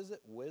my, what is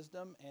it?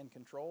 Wisdom and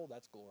control?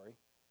 That's glory.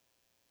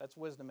 That's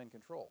wisdom and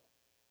control.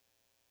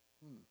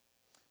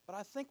 But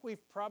I think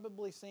we've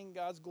probably seen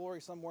God's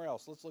glory somewhere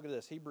else. Let's look at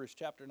this. Hebrews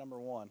chapter number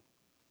 1.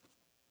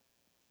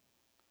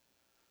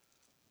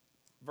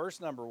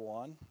 Verse number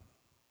 1.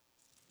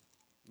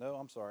 No,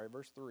 I'm sorry,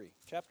 verse 3.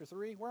 Chapter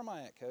 3, where am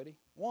I at, Cody?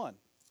 1.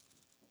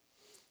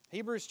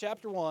 Hebrews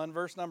chapter 1,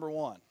 verse number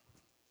 1.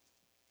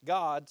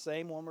 God,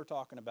 same one we're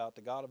talking about,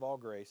 the God of all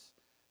grace,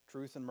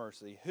 truth and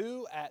mercy,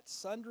 who at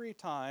sundry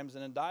times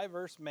and in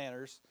diverse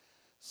manners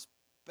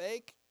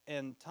spake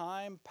in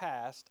time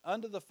past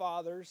unto the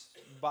fathers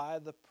by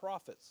the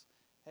prophets.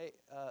 Hey,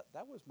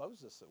 that was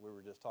Moses that we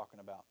were just talking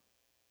about.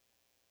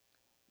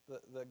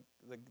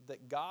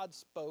 That God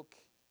spoke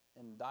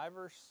in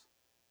diverse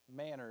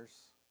manners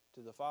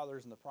to the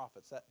fathers and the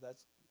prophets.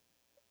 That's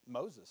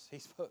Moses. He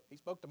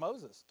spoke to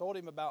Moses, told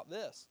him about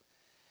this.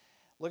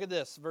 Look at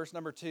this, verse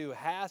number 2.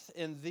 Hath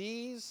in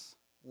these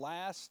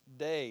last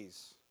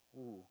days.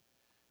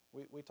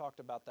 We talked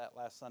about that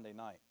last Sunday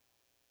night.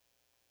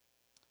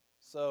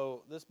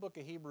 So this book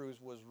of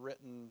Hebrews was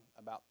written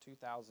about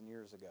 2,000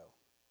 years ago.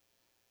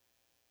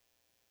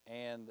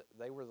 And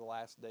they were the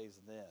last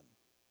days then.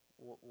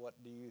 What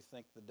do you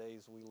think the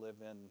days we live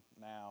in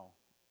now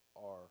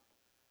are?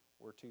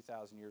 We're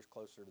 2,000 years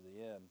closer to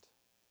the end.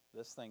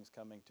 This thing's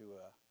coming to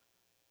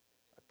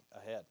a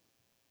head.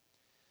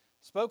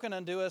 spoken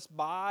unto us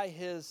by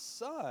his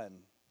Son,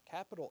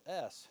 capital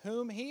S,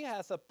 whom he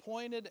hath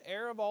appointed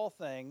heir of all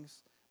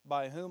things,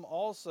 by whom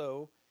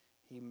also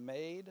he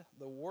made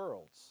the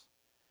worlds,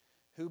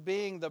 who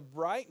being the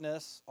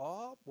brightness,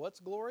 what's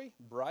glory?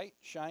 Bright,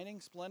 shining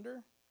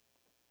splendor.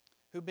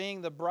 Who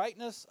being the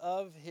brightness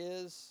of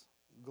his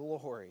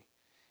glory,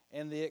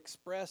 and the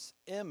express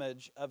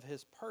image of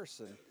his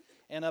person,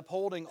 and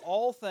upholding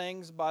all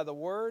things by the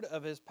word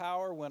of his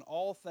power, when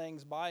all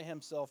things by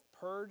himself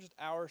purged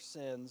our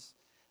sins,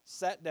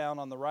 sat down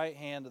on the right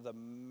hand of the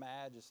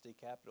majesty,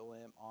 capital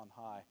M, on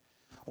high.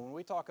 When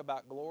we talk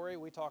about glory,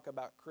 we talk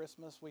about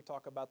Christmas, we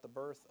talk about the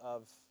birth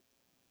of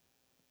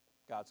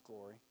God's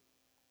glory,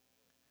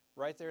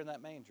 right there in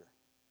that manger.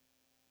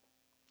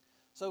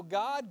 So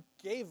God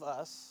gave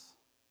us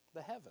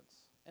the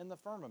heavens and the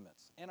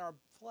firmaments and our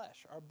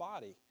flesh, our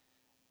body.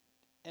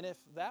 And if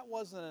that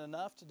wasn't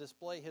enough to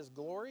display his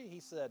glory,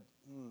 he said,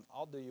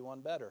 I'll do you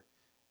one better.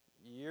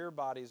 Your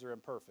bodies are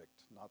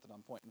imperfect. Not that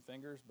I'm pointing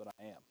fingers, but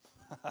I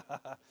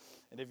am.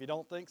 And if you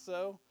don't think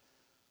so,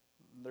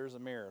 there's a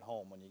mirror at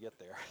home when you get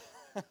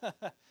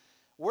there.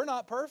 We're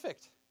not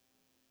perfect.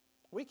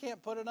 We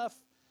can't put enough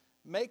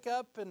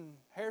makeup and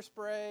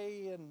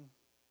hairspray and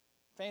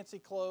fancy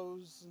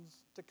clothes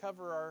to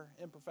cover our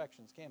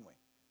imperfections, can we?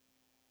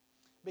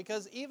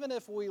 Because even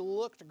if we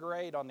looked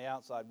great on the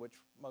outside, which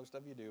most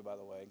of you do, by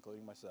the way,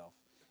 including myself,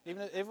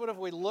 even if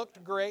we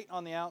looked great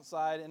on the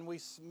outside and we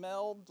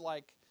smelled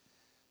like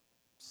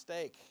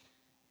steak,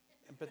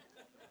 but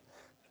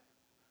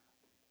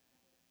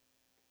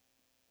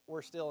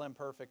we're still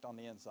imperfect on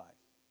the inside.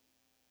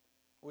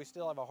 We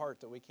still have a heart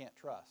that we can't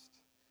trust.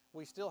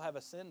 We still have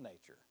a sin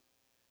nature.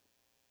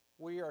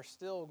 We are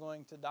still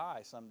going to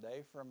die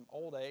someday from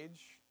old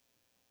age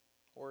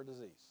or a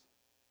disease.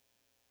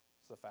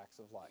 It's the facts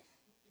of life.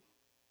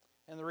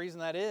 And the reason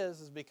that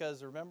is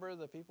because remember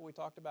the people we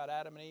talked about,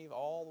 Adam and Eve,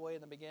 all the way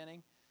in the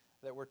beginning,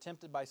 that were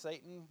tempted by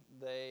Satan,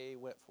 they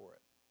went for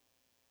it.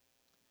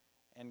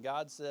 And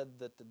God said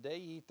that the day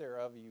ye eat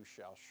thereof you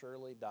shall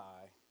surely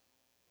die.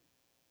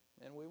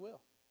 And we will.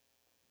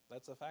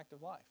 That's a fact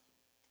of life.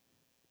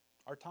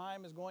 Our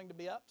time is going to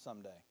be up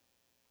someday,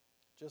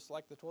 just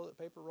like the toilet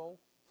paper roll.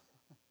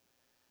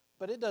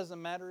 But it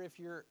doesn't matter if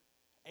you're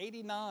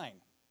 89.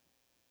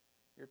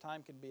 Your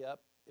time could be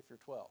up if you're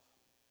 12.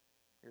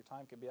 Your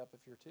time could be up if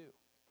you're 2.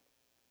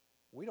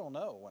 We don't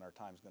know when our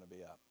time's going to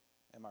be up.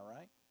 Am I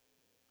right?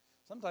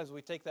 Sometimes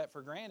we take that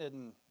for granted,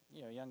 and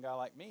a young guy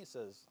like me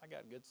says, I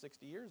got a good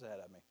 60 years ahead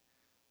of me.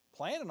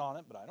 Planning on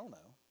it, but I don't know.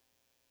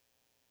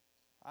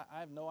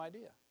 I have no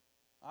idea.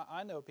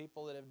 I know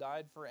people that have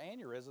died for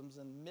aneurysms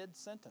in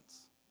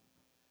mid-sentence.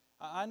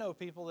 I know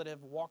people that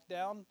have walked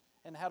down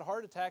and had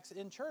heart attacks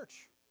in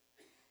church.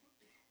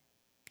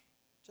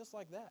 Just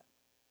like that.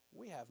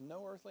 We have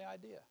no earthly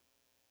idea.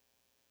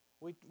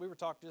 We were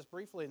talking just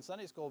briefly in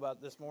Sunday school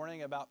about this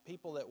morning about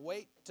people that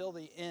wait till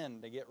the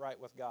end to get right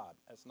with God.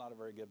 That's not a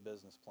very good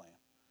business plan.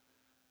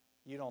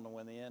 You don't know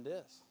when the end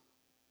is.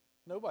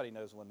 Nobody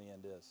knows when the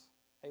end is.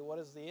 Hey, what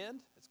is the end?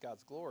 It's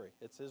God's glory.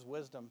 It's His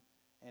wisdom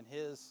and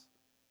His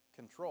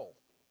control.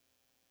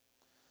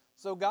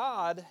 So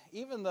God,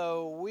 even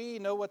though we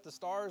know what the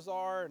stars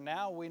are,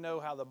 now we know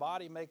how the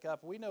body make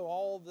up, we know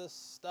all this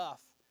stuff,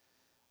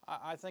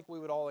 I think we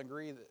would all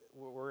agree that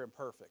we're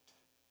imperfect.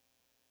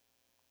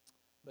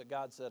 But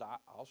God said,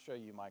 I'll show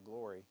you my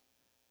glory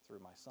through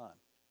my Son,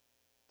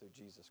 through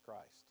Jesus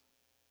Christ.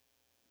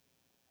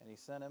 And He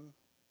sent Him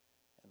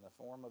in the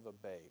form of a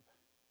babe.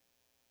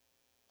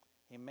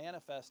 He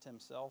manifested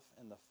Himself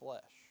in the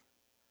flesh.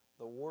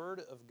 The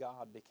Word of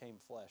God became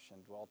flesh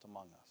and dwelt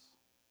among us.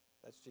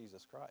 That's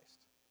Jesus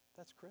Christ.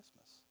 That's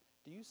Christmas.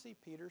 Do you see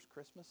Peter's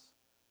Christmas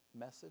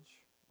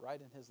message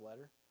right in his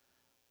letter?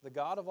 The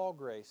God of all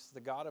grace,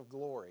 the God of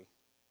glory,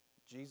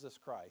 Jesus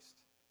Christ,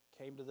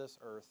 came to this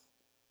earth,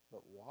 but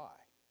why?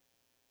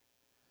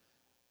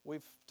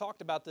 We've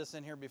talked about this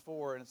in here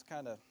before, and it's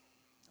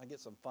I get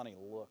some funny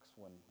looks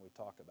when we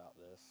talk about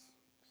this.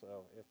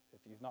 So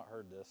if you've not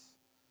heard this,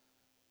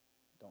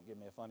 don't give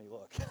me a funny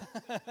look.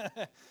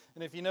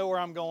 And if you know where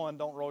I'm going,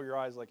 don't roll your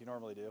eyes like you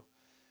normally do.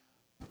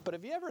 But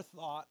have you ever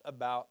thought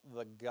about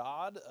the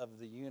God of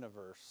the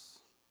universe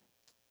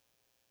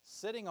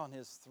sitting on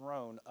His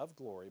throne of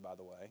glory, by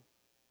the way,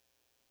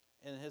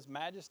 in His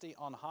majesty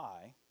on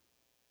high,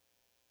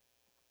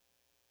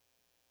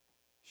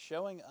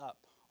 showing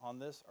up on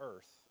this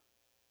earth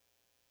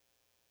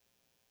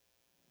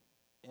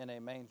in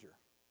a manger?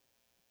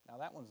 Now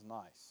that one's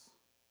nice.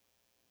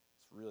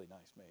 It's a really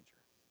nice manger.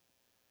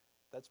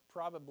 That's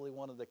probably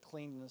one of the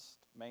cleanest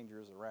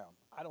mangers around.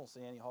 I don't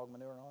see any hog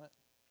manure on it.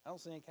 I don't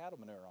see any cattle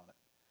manure on it.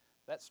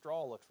 That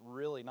straw looks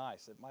really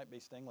nice. It might be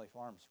Stingley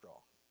Farm straw.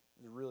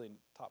 It's really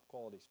top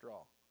quality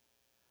straw.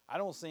 I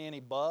don't see any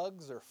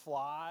bugs or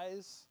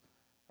flies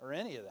or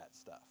any of that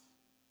stuff.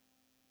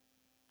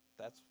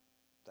 That's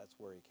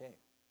where He came.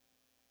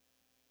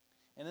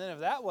 And then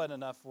if that wasn't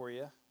enough for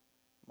you,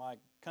 my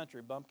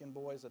country bumpkin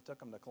boys, I took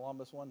them to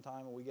Columbus one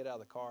time, and we get out of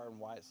the car, and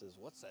Wyatt says,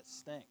 "What's that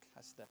stink?"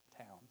 I said, "That's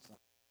town,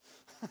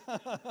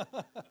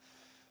 son."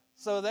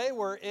 So they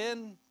were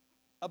in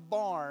a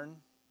barn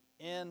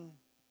in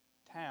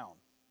town.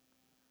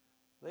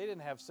 They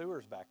didn't have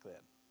sewers back then.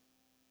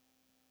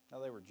 Now,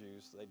 they were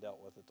Jews, so they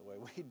dealt with it the way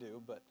we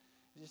do, but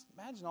just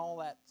imagine all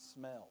that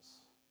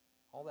smells,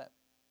 all that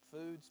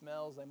food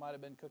smells. They might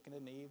have been cooking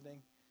in the evening.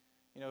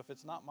 You know, if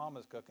it's not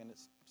Mama's cooking, it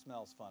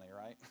smells funny,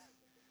 right?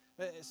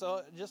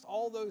 So just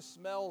all those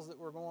smells that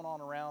were going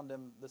on around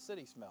him, the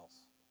city smells.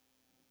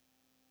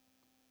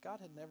 God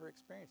had never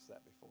experienced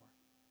that before.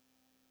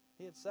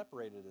 He had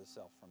separated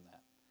himself from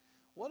that.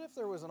 What if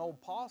there was an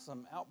old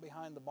possum out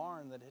behind the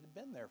barn that had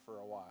been there for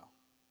a while?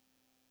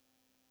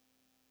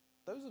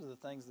 Those are the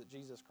things that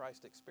Jesus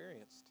Christ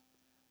experienced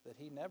that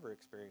he never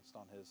experienced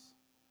on his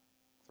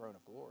throne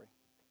of glory.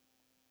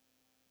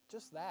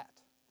 Just that.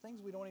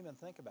 Things we don't even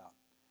think about.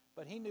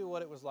 But he knew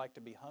what it was like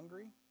to be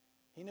hungry.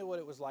 He knew what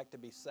it was like to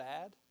be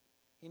sad.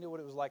 He knew what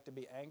it was like to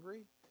be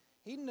angry.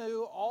 He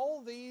knew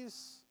all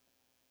these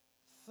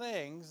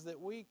things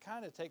that we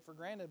kind of take for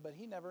granted, but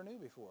he never knew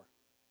before.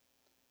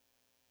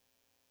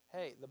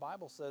 Hey, the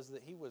Bible says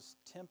that he was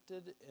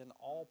tempted in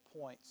all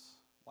points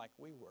like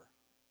we were.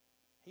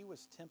 He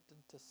was tempted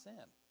to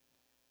sin,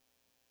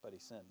 but he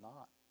sinned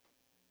not.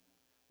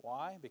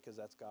 Why? Because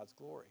that's God's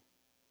glory.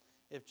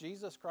 If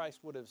Jesus Christ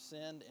would have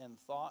sinned in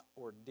thought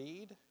or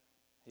deed,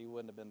 he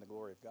wouldn't have been the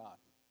glory of God.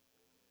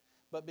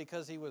 But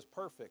because he was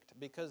perfect,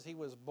 because he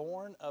was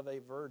born of a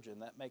virgin,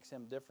 that makes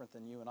him different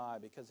than you and I,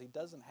 because he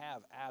doesn't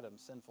have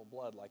Adam's sinful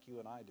blood like you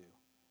and I do.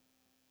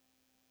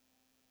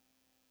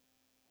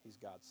 He's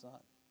God's son.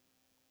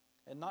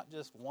 And not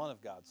just one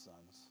of God's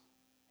sons.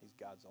 He's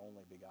God's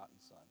only begotten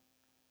son.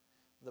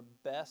 The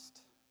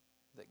best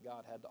that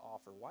God had to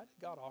offer. Why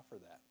did God offer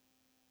that?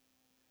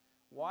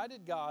 Why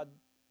did God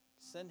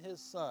send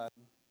his son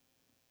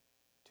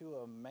to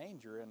a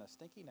manger in a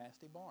stinky,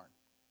 nasty barn?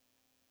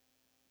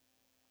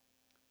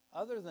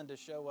 Other than to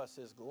show us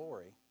his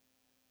glory,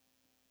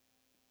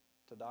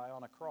 to die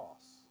on a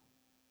cross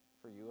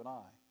for you and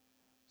I,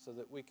 so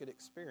that we could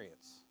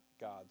experience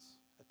God's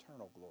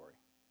eternal glory.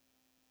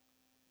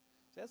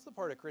 See, that's the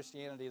part of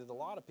Christianity that a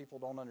lot of people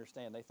don't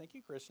understand. They think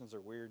you Christians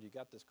are weird. You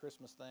got this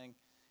Christmas thing,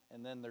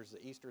 and then there's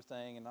the Easter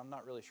thing, and I'm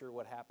not really sure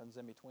what happens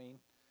in between.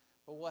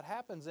 But what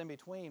happens in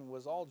between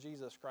was all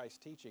Jesus Christ's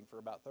teaching for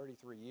about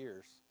 33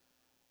 years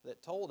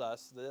that told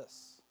us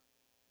this: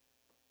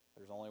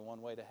 there's only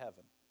one way to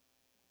heaven,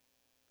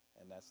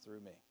 and that's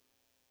through me.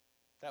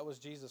 That was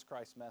Jesus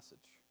Christ's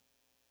message.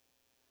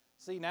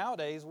 See,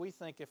 nowadays we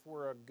think if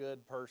we're a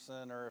good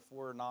person, or if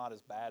we're not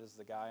as bad as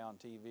the guy on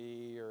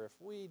TV, or if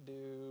we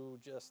do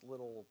just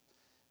little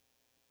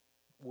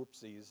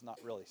whoopsies, not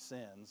really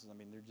sins, I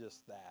mean, they're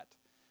just that.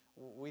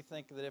 We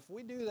think that if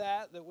we do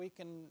that, that we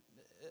can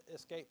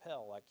escape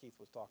hell, like Keith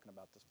was talking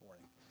about this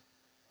morning.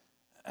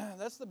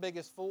 That's the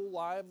biggest fool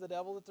lie of the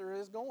devil that there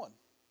is going.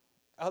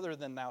 Other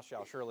than thou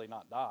shalt surely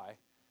not die,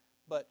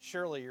 but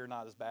surely you're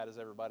not as bad as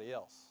everybody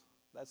else.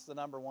 That's the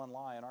number one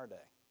lie in our day.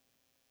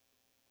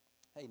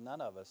 Hey,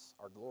 none of us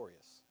are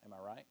glorious, am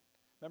I right?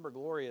 Remember,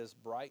 glory is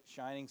bright,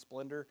 shining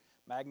splendor,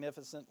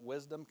 magnificent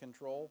wisdom,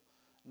 control.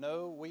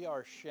 No, we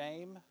are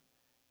shame,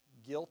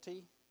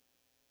 guilty,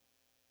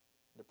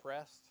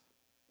 depressed.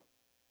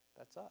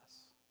 That's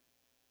us.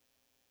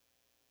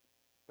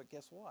 But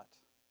guess what?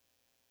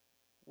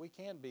 We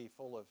can be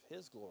full of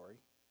his glory.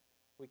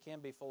 We can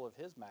be full of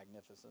his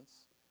magnificence.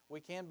 We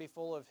can be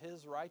full of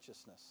his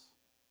righteousness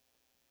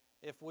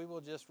if we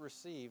will just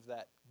receive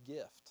that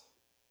gift.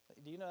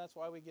 Do you know that's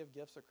why we give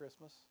gifts at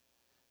Christmas?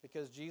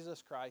 Because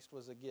Jesus Christ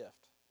was a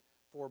gift.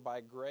 For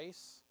by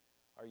grace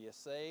are ye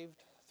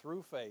saved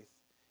through faith.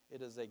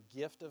 It is a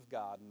gift of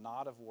God,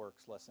 not of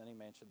works, lest any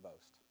man should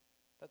boast.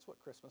 That's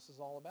what Christmas is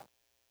all about.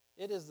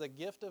 It is the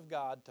gift of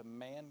God to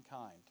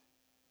mankind.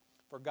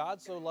 For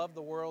God so loved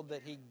the world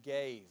that he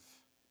gave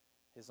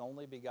his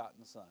only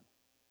begotten Son,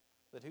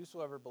 that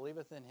whosoever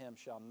believeth in him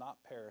shall not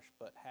perish,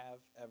 but have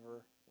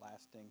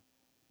everlasting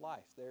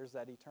life. There's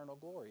that eternal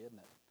glory, isn't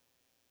it?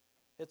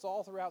 It's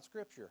all throughout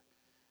Scripture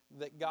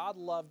that God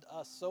loved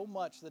us so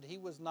much that he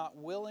was not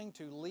willing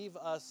to leave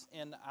us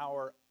in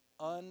our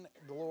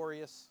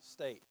unglorious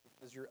state.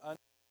 Because your unglorious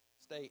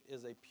state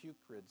is a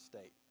putrid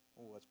state.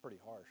 Oh, that's pretty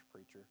harsh,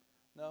 preacher.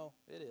 No,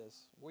 it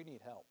is. We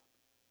need help.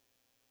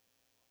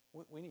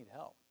 We need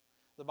help.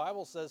 The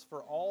Bible says,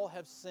 for all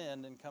have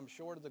sinned and come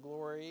short of the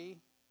glory,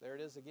 there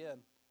it is again,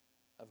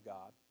 of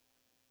God.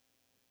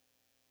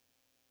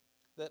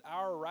 That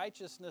our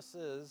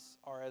righteousnesses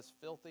are as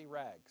filthy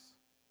rags.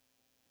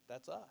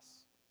 That's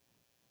us.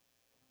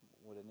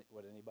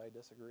 Would anybody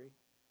disagree?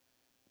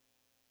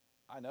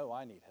 I know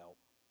I need help.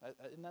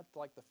 Isn't that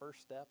like the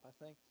first step, I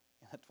think,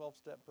 in a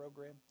 12-step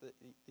program?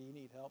 Do you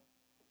need help?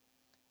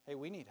 Hey,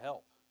 we need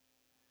help.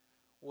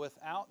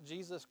 Without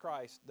Jesus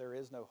Christ, there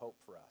is no hope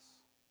for us.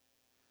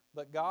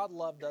 But God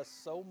loved us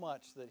so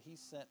much that he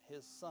sent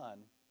his Son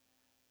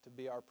to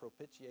be our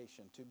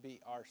propitiation, to be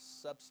our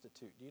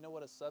substitute. Do you know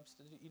what a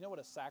substitute? You know what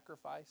a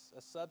sacrifice,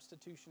 a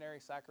substitutionary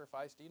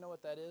sacrifice, do you know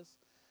what that is?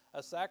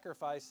 A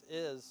sacrifice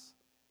is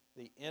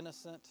the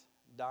innocent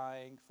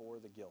dying for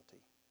the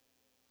guilty.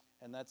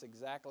 And that's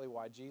exactly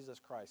why Jesus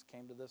Christ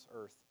came to this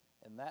earth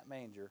in that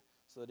manger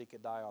so that he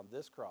could die on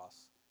this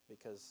cross,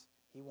 because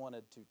he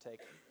wanted to take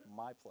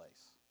my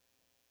place.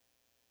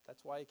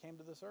 That's why he came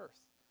to this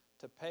earth,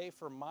 to pay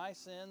for my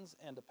sins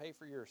and to pay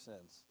for your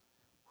sins.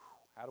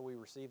 How do we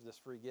receive this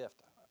free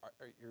gift?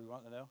 You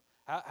want to know?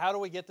 How do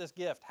we get this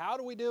gift? How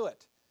do we do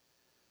it?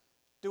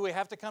 Do we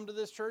have to come to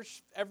this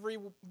church every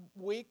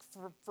week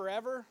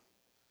forever?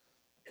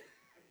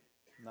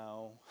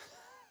 No.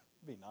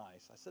 It'd be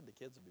nice. I said the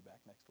kids will be back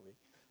next week.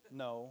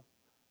 No,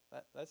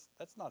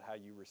 that's not how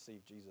you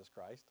receive Jesus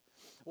Christ.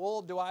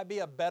 Well, do I be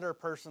a better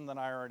person than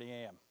I already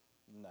am?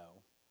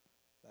 No,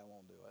 that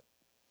won't do it.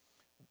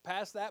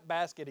 Pass that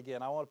basket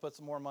again. I want to put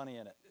some more money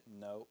in it.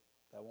 No,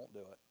 that won't do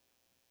it.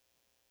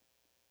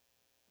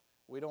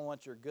 We don't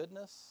want your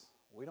goodness.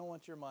 We don't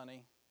want your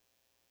money.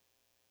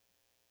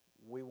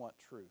 We want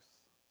truth.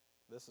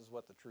 This is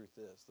what the truth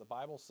is. The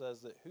Bible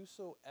says that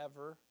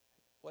whosoever,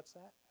 what's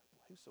that?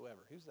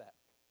 Whosoever. Who's that?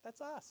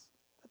 That's us.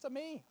 That's a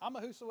me. I'm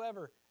a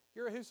whosoever.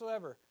 You're a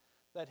whosoever.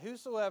 That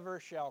whosoever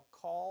shall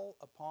call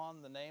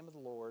upon the name of the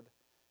Lord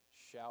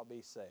shall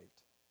be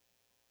saved.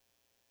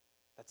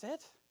 That's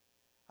it?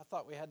 I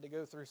thought we had to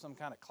go through some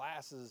kind of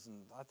classes,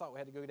 and I thought we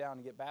had to go down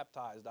and get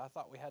baptized. I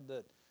thought we had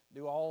to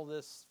do all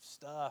this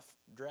stuff,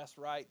 dress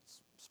right,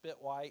 spit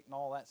white, and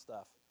all that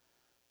stuff.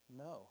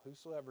 No,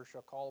 whosoever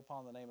shall call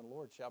upon the name of the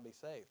Lord shall be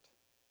saved.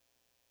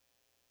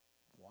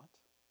 What?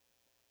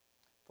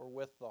 For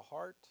with the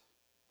heart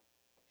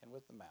and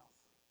with the mouth.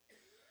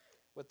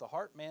 With the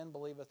heart man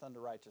believeth unto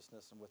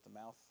righteousness, and with the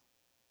mouth,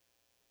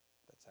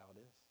 that's how it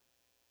is.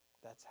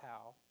 That's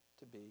how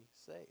to be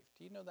saved.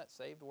 Do you know that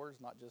saved word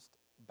is not just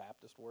a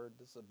Baptist word?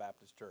 This is a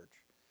Baptist church.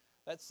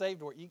 That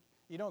saved word,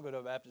 you don't go to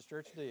a Baptist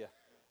church, do you?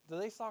 Do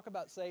they talk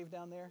about saved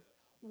down there?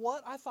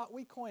 What? I thought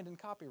we coined and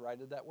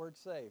copyrighted that word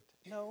saved.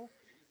 No.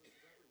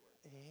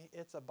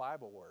 It's a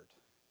Bible word.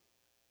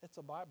 It's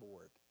a Bible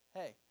word.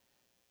 Hey,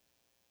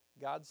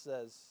 God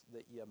says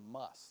that you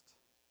must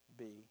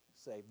be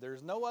saved.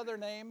 There's no other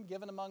name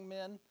given among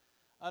men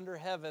under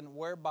heaven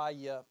whereby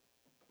you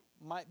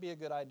might be a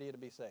good idea to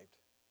be saved.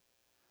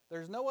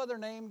 There's no other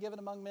name given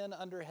among men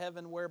under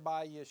heaven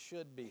whereby you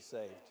should be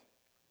saved.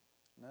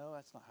 No,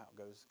 that's not how it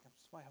goes.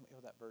 Somebody help me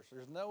with that verse.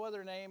 There's no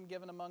other name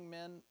given among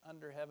men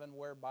under heaven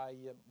whereby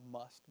you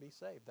must be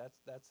saved.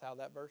 That's how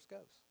that verse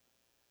goes.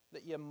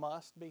 That you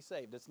must be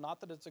saved. It's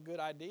not that it's a good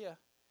idea.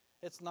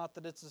 It's not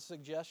that it's a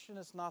suggestion.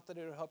 It's not that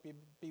it'll help you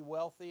be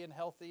wealthy and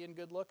healthy and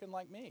good looking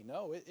like me.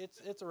 No,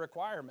 it's a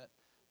requirement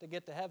to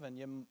get to heaven.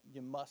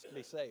 You must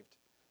be saved.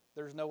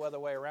 There's no other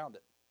way around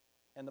it.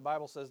 And the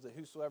Bible says that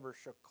whosoever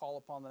shall call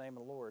upon the name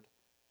of the Lord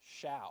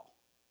shall,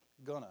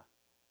 gonna,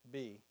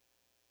 be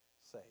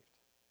saved.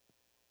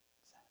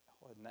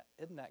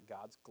 Isn't that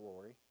God's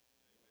glory?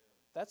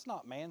 That's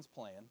not man's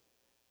plan.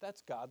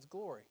 That's God's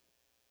glory.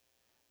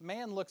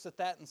 Man looks at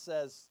that and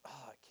says,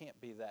 it can't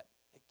be that.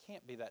 It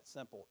can't be that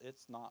simple.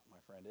 It's not, my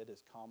friend. It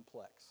is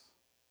complex.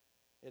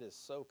 It is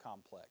so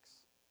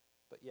complex,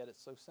 but yet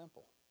it's so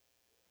simple.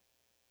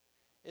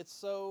 It's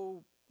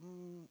so,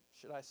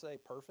 should I say,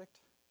 perfect?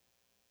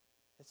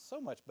 It's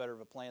so much better of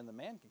a plan than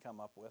man can come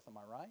up with, am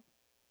I right?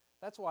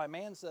 That's why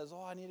man says,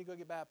 I need to go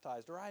get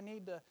baptized, or I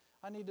need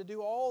to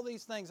do all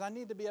these things. I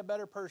need to be a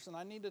better person.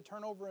 I need to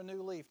turn over a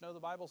new leaf. No, the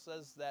Bible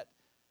says that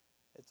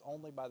it's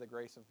only by the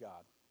grace of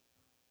God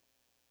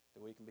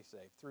that we can be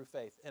saved, through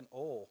faith. And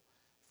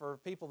for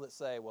people that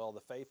say, well,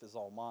 the faith is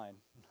all mine.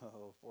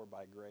 No, for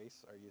by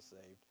grace are you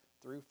saved.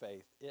 Through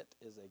faith, it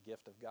is a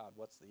gift of God.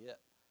 What's the it?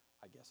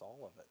 I guess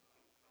all of it.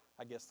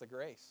 I guess the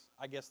grace.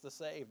 I guess the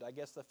saved. I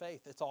guess the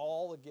faith. It's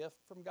all a gift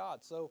from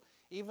God. So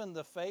even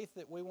the faith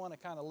that we want to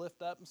kind of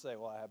lift up and say,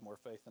 well, I have more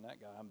faith than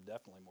that guy. I'm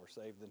definitely more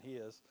saved than he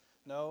is.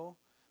 No,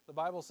 the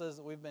Bible says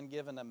that we've been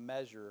given a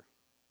measure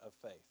of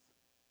faith.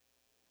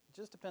 It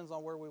just depends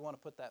on where we want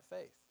to put that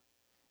faith.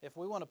 If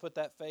we want to put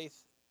that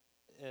faith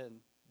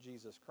in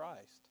Jesus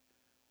Christ,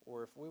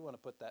 or if we want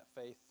to put that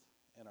faith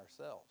in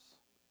ourselves,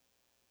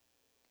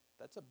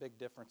 that's a big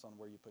difference on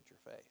where you put your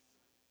faith.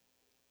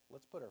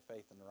 Let's put our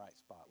faith in the right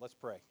spot. Let's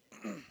pray.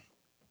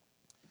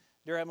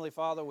 Dear Heavenly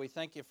Father, we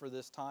thank you for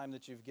this time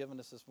that you've given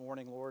us this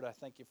morning, Lord. I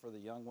thank you for the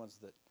young ones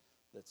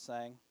that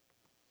sang.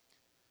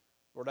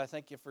 Lord, I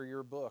thank you for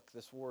your book,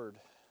 this word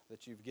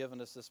that you've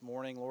given us this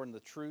morning, Lord, and the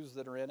truths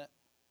that are in it.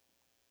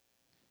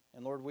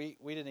 And Lord, we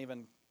didn't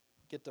even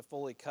get to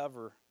fully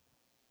cover,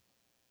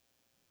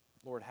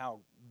 Lord, how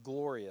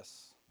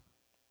glorious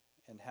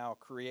and how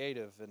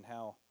creative and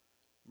how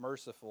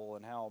merciful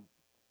and how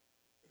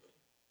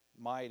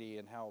mighty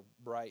and how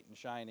bright and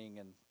shining,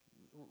 and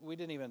we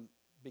didn't even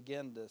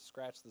begin to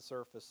scratch the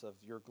surface of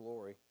your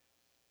glory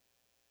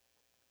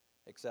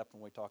except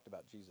when we talked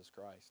about Jesus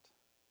Christ.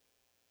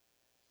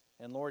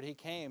 And Lord, he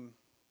came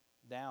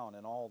down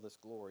in all this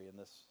glory in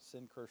this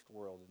sin-cursed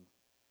world and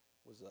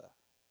was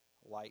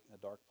a light in a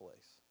dark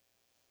place.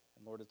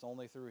 And Lord, it's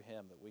only through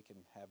him that we can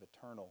have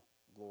eternal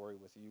glory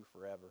with you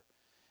forever.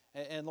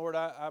 And Lord,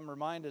 I'm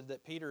reminded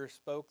that Peter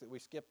spoke, that we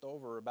skipped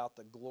over, about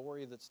the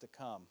glory that's to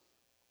come.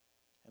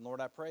 And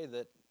Lord, I pray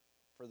that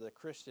for the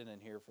Christian in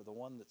here, for the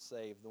one that's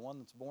saved, the one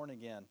that's born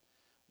again.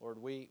 Lord,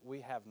 we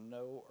have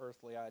no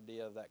earthly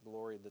idea of that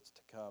glory that's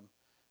to come.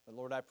 But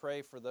Lord, I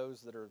pray for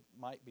those that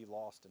might be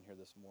lost in here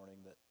this morning,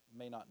 that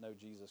may not know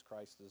Jesus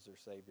Christ as their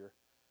Savior.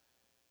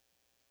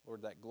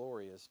 Lord, that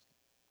glory is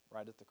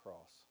right at the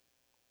cross.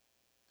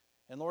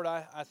 And Lord,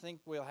 I think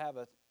we'll have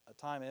a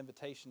time of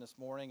invitation this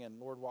morning. And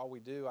Lord, while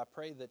we do, I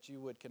pray that you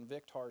would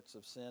convict hearts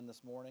of sin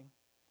this morning.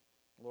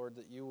 Lord,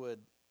 that you would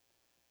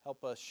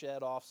help us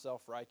shed off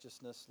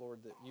self-righteousness.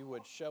 Lord, that you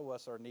would show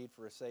us our need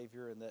for a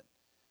Savior, and that,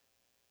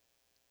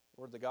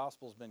 Lord, the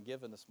gospel's been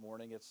given this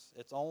morning.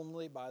 It's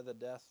only by the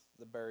death,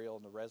 the burial,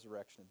 and the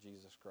resurrection of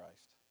Jesus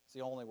Christ. It's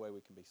the only way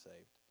we can be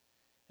saved.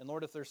 And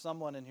Lord, if there's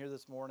someone in here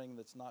this morning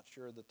that's not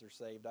sure that they're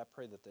saved, I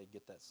pray that they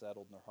get that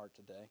settled in their heart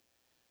today.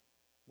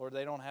 Lord,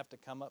 they don't have to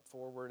come up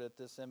forward at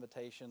this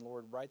invitation.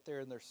 Lord, right there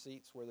in their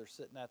seats where they're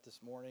sitting at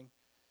this morning,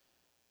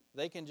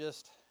 they can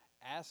just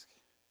ask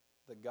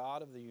the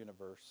God of the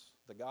universe,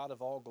 the God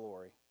of all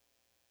glory,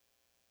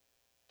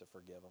 to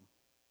forgive them.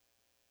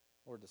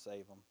 Lord, to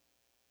save them.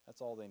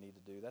 That's all they need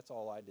to do. That's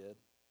all I did.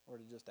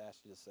 Lord, to just ask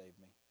you to save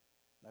me.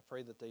 And I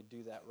pray that they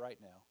do that right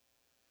now.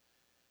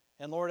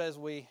 And Lord, as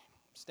we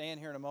stand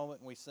here in a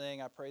moment and we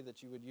sing, I pray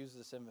that you would use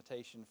this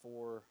invitation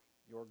for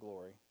your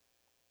glory,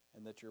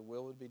 and that your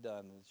will would be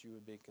done, and that you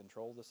would be in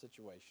control of the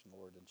situation,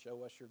 Lord, and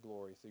show us your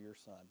glory through your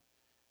Son.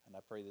 And I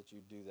pray that you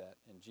do that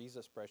in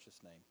Jesus'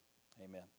 precious name. Amen.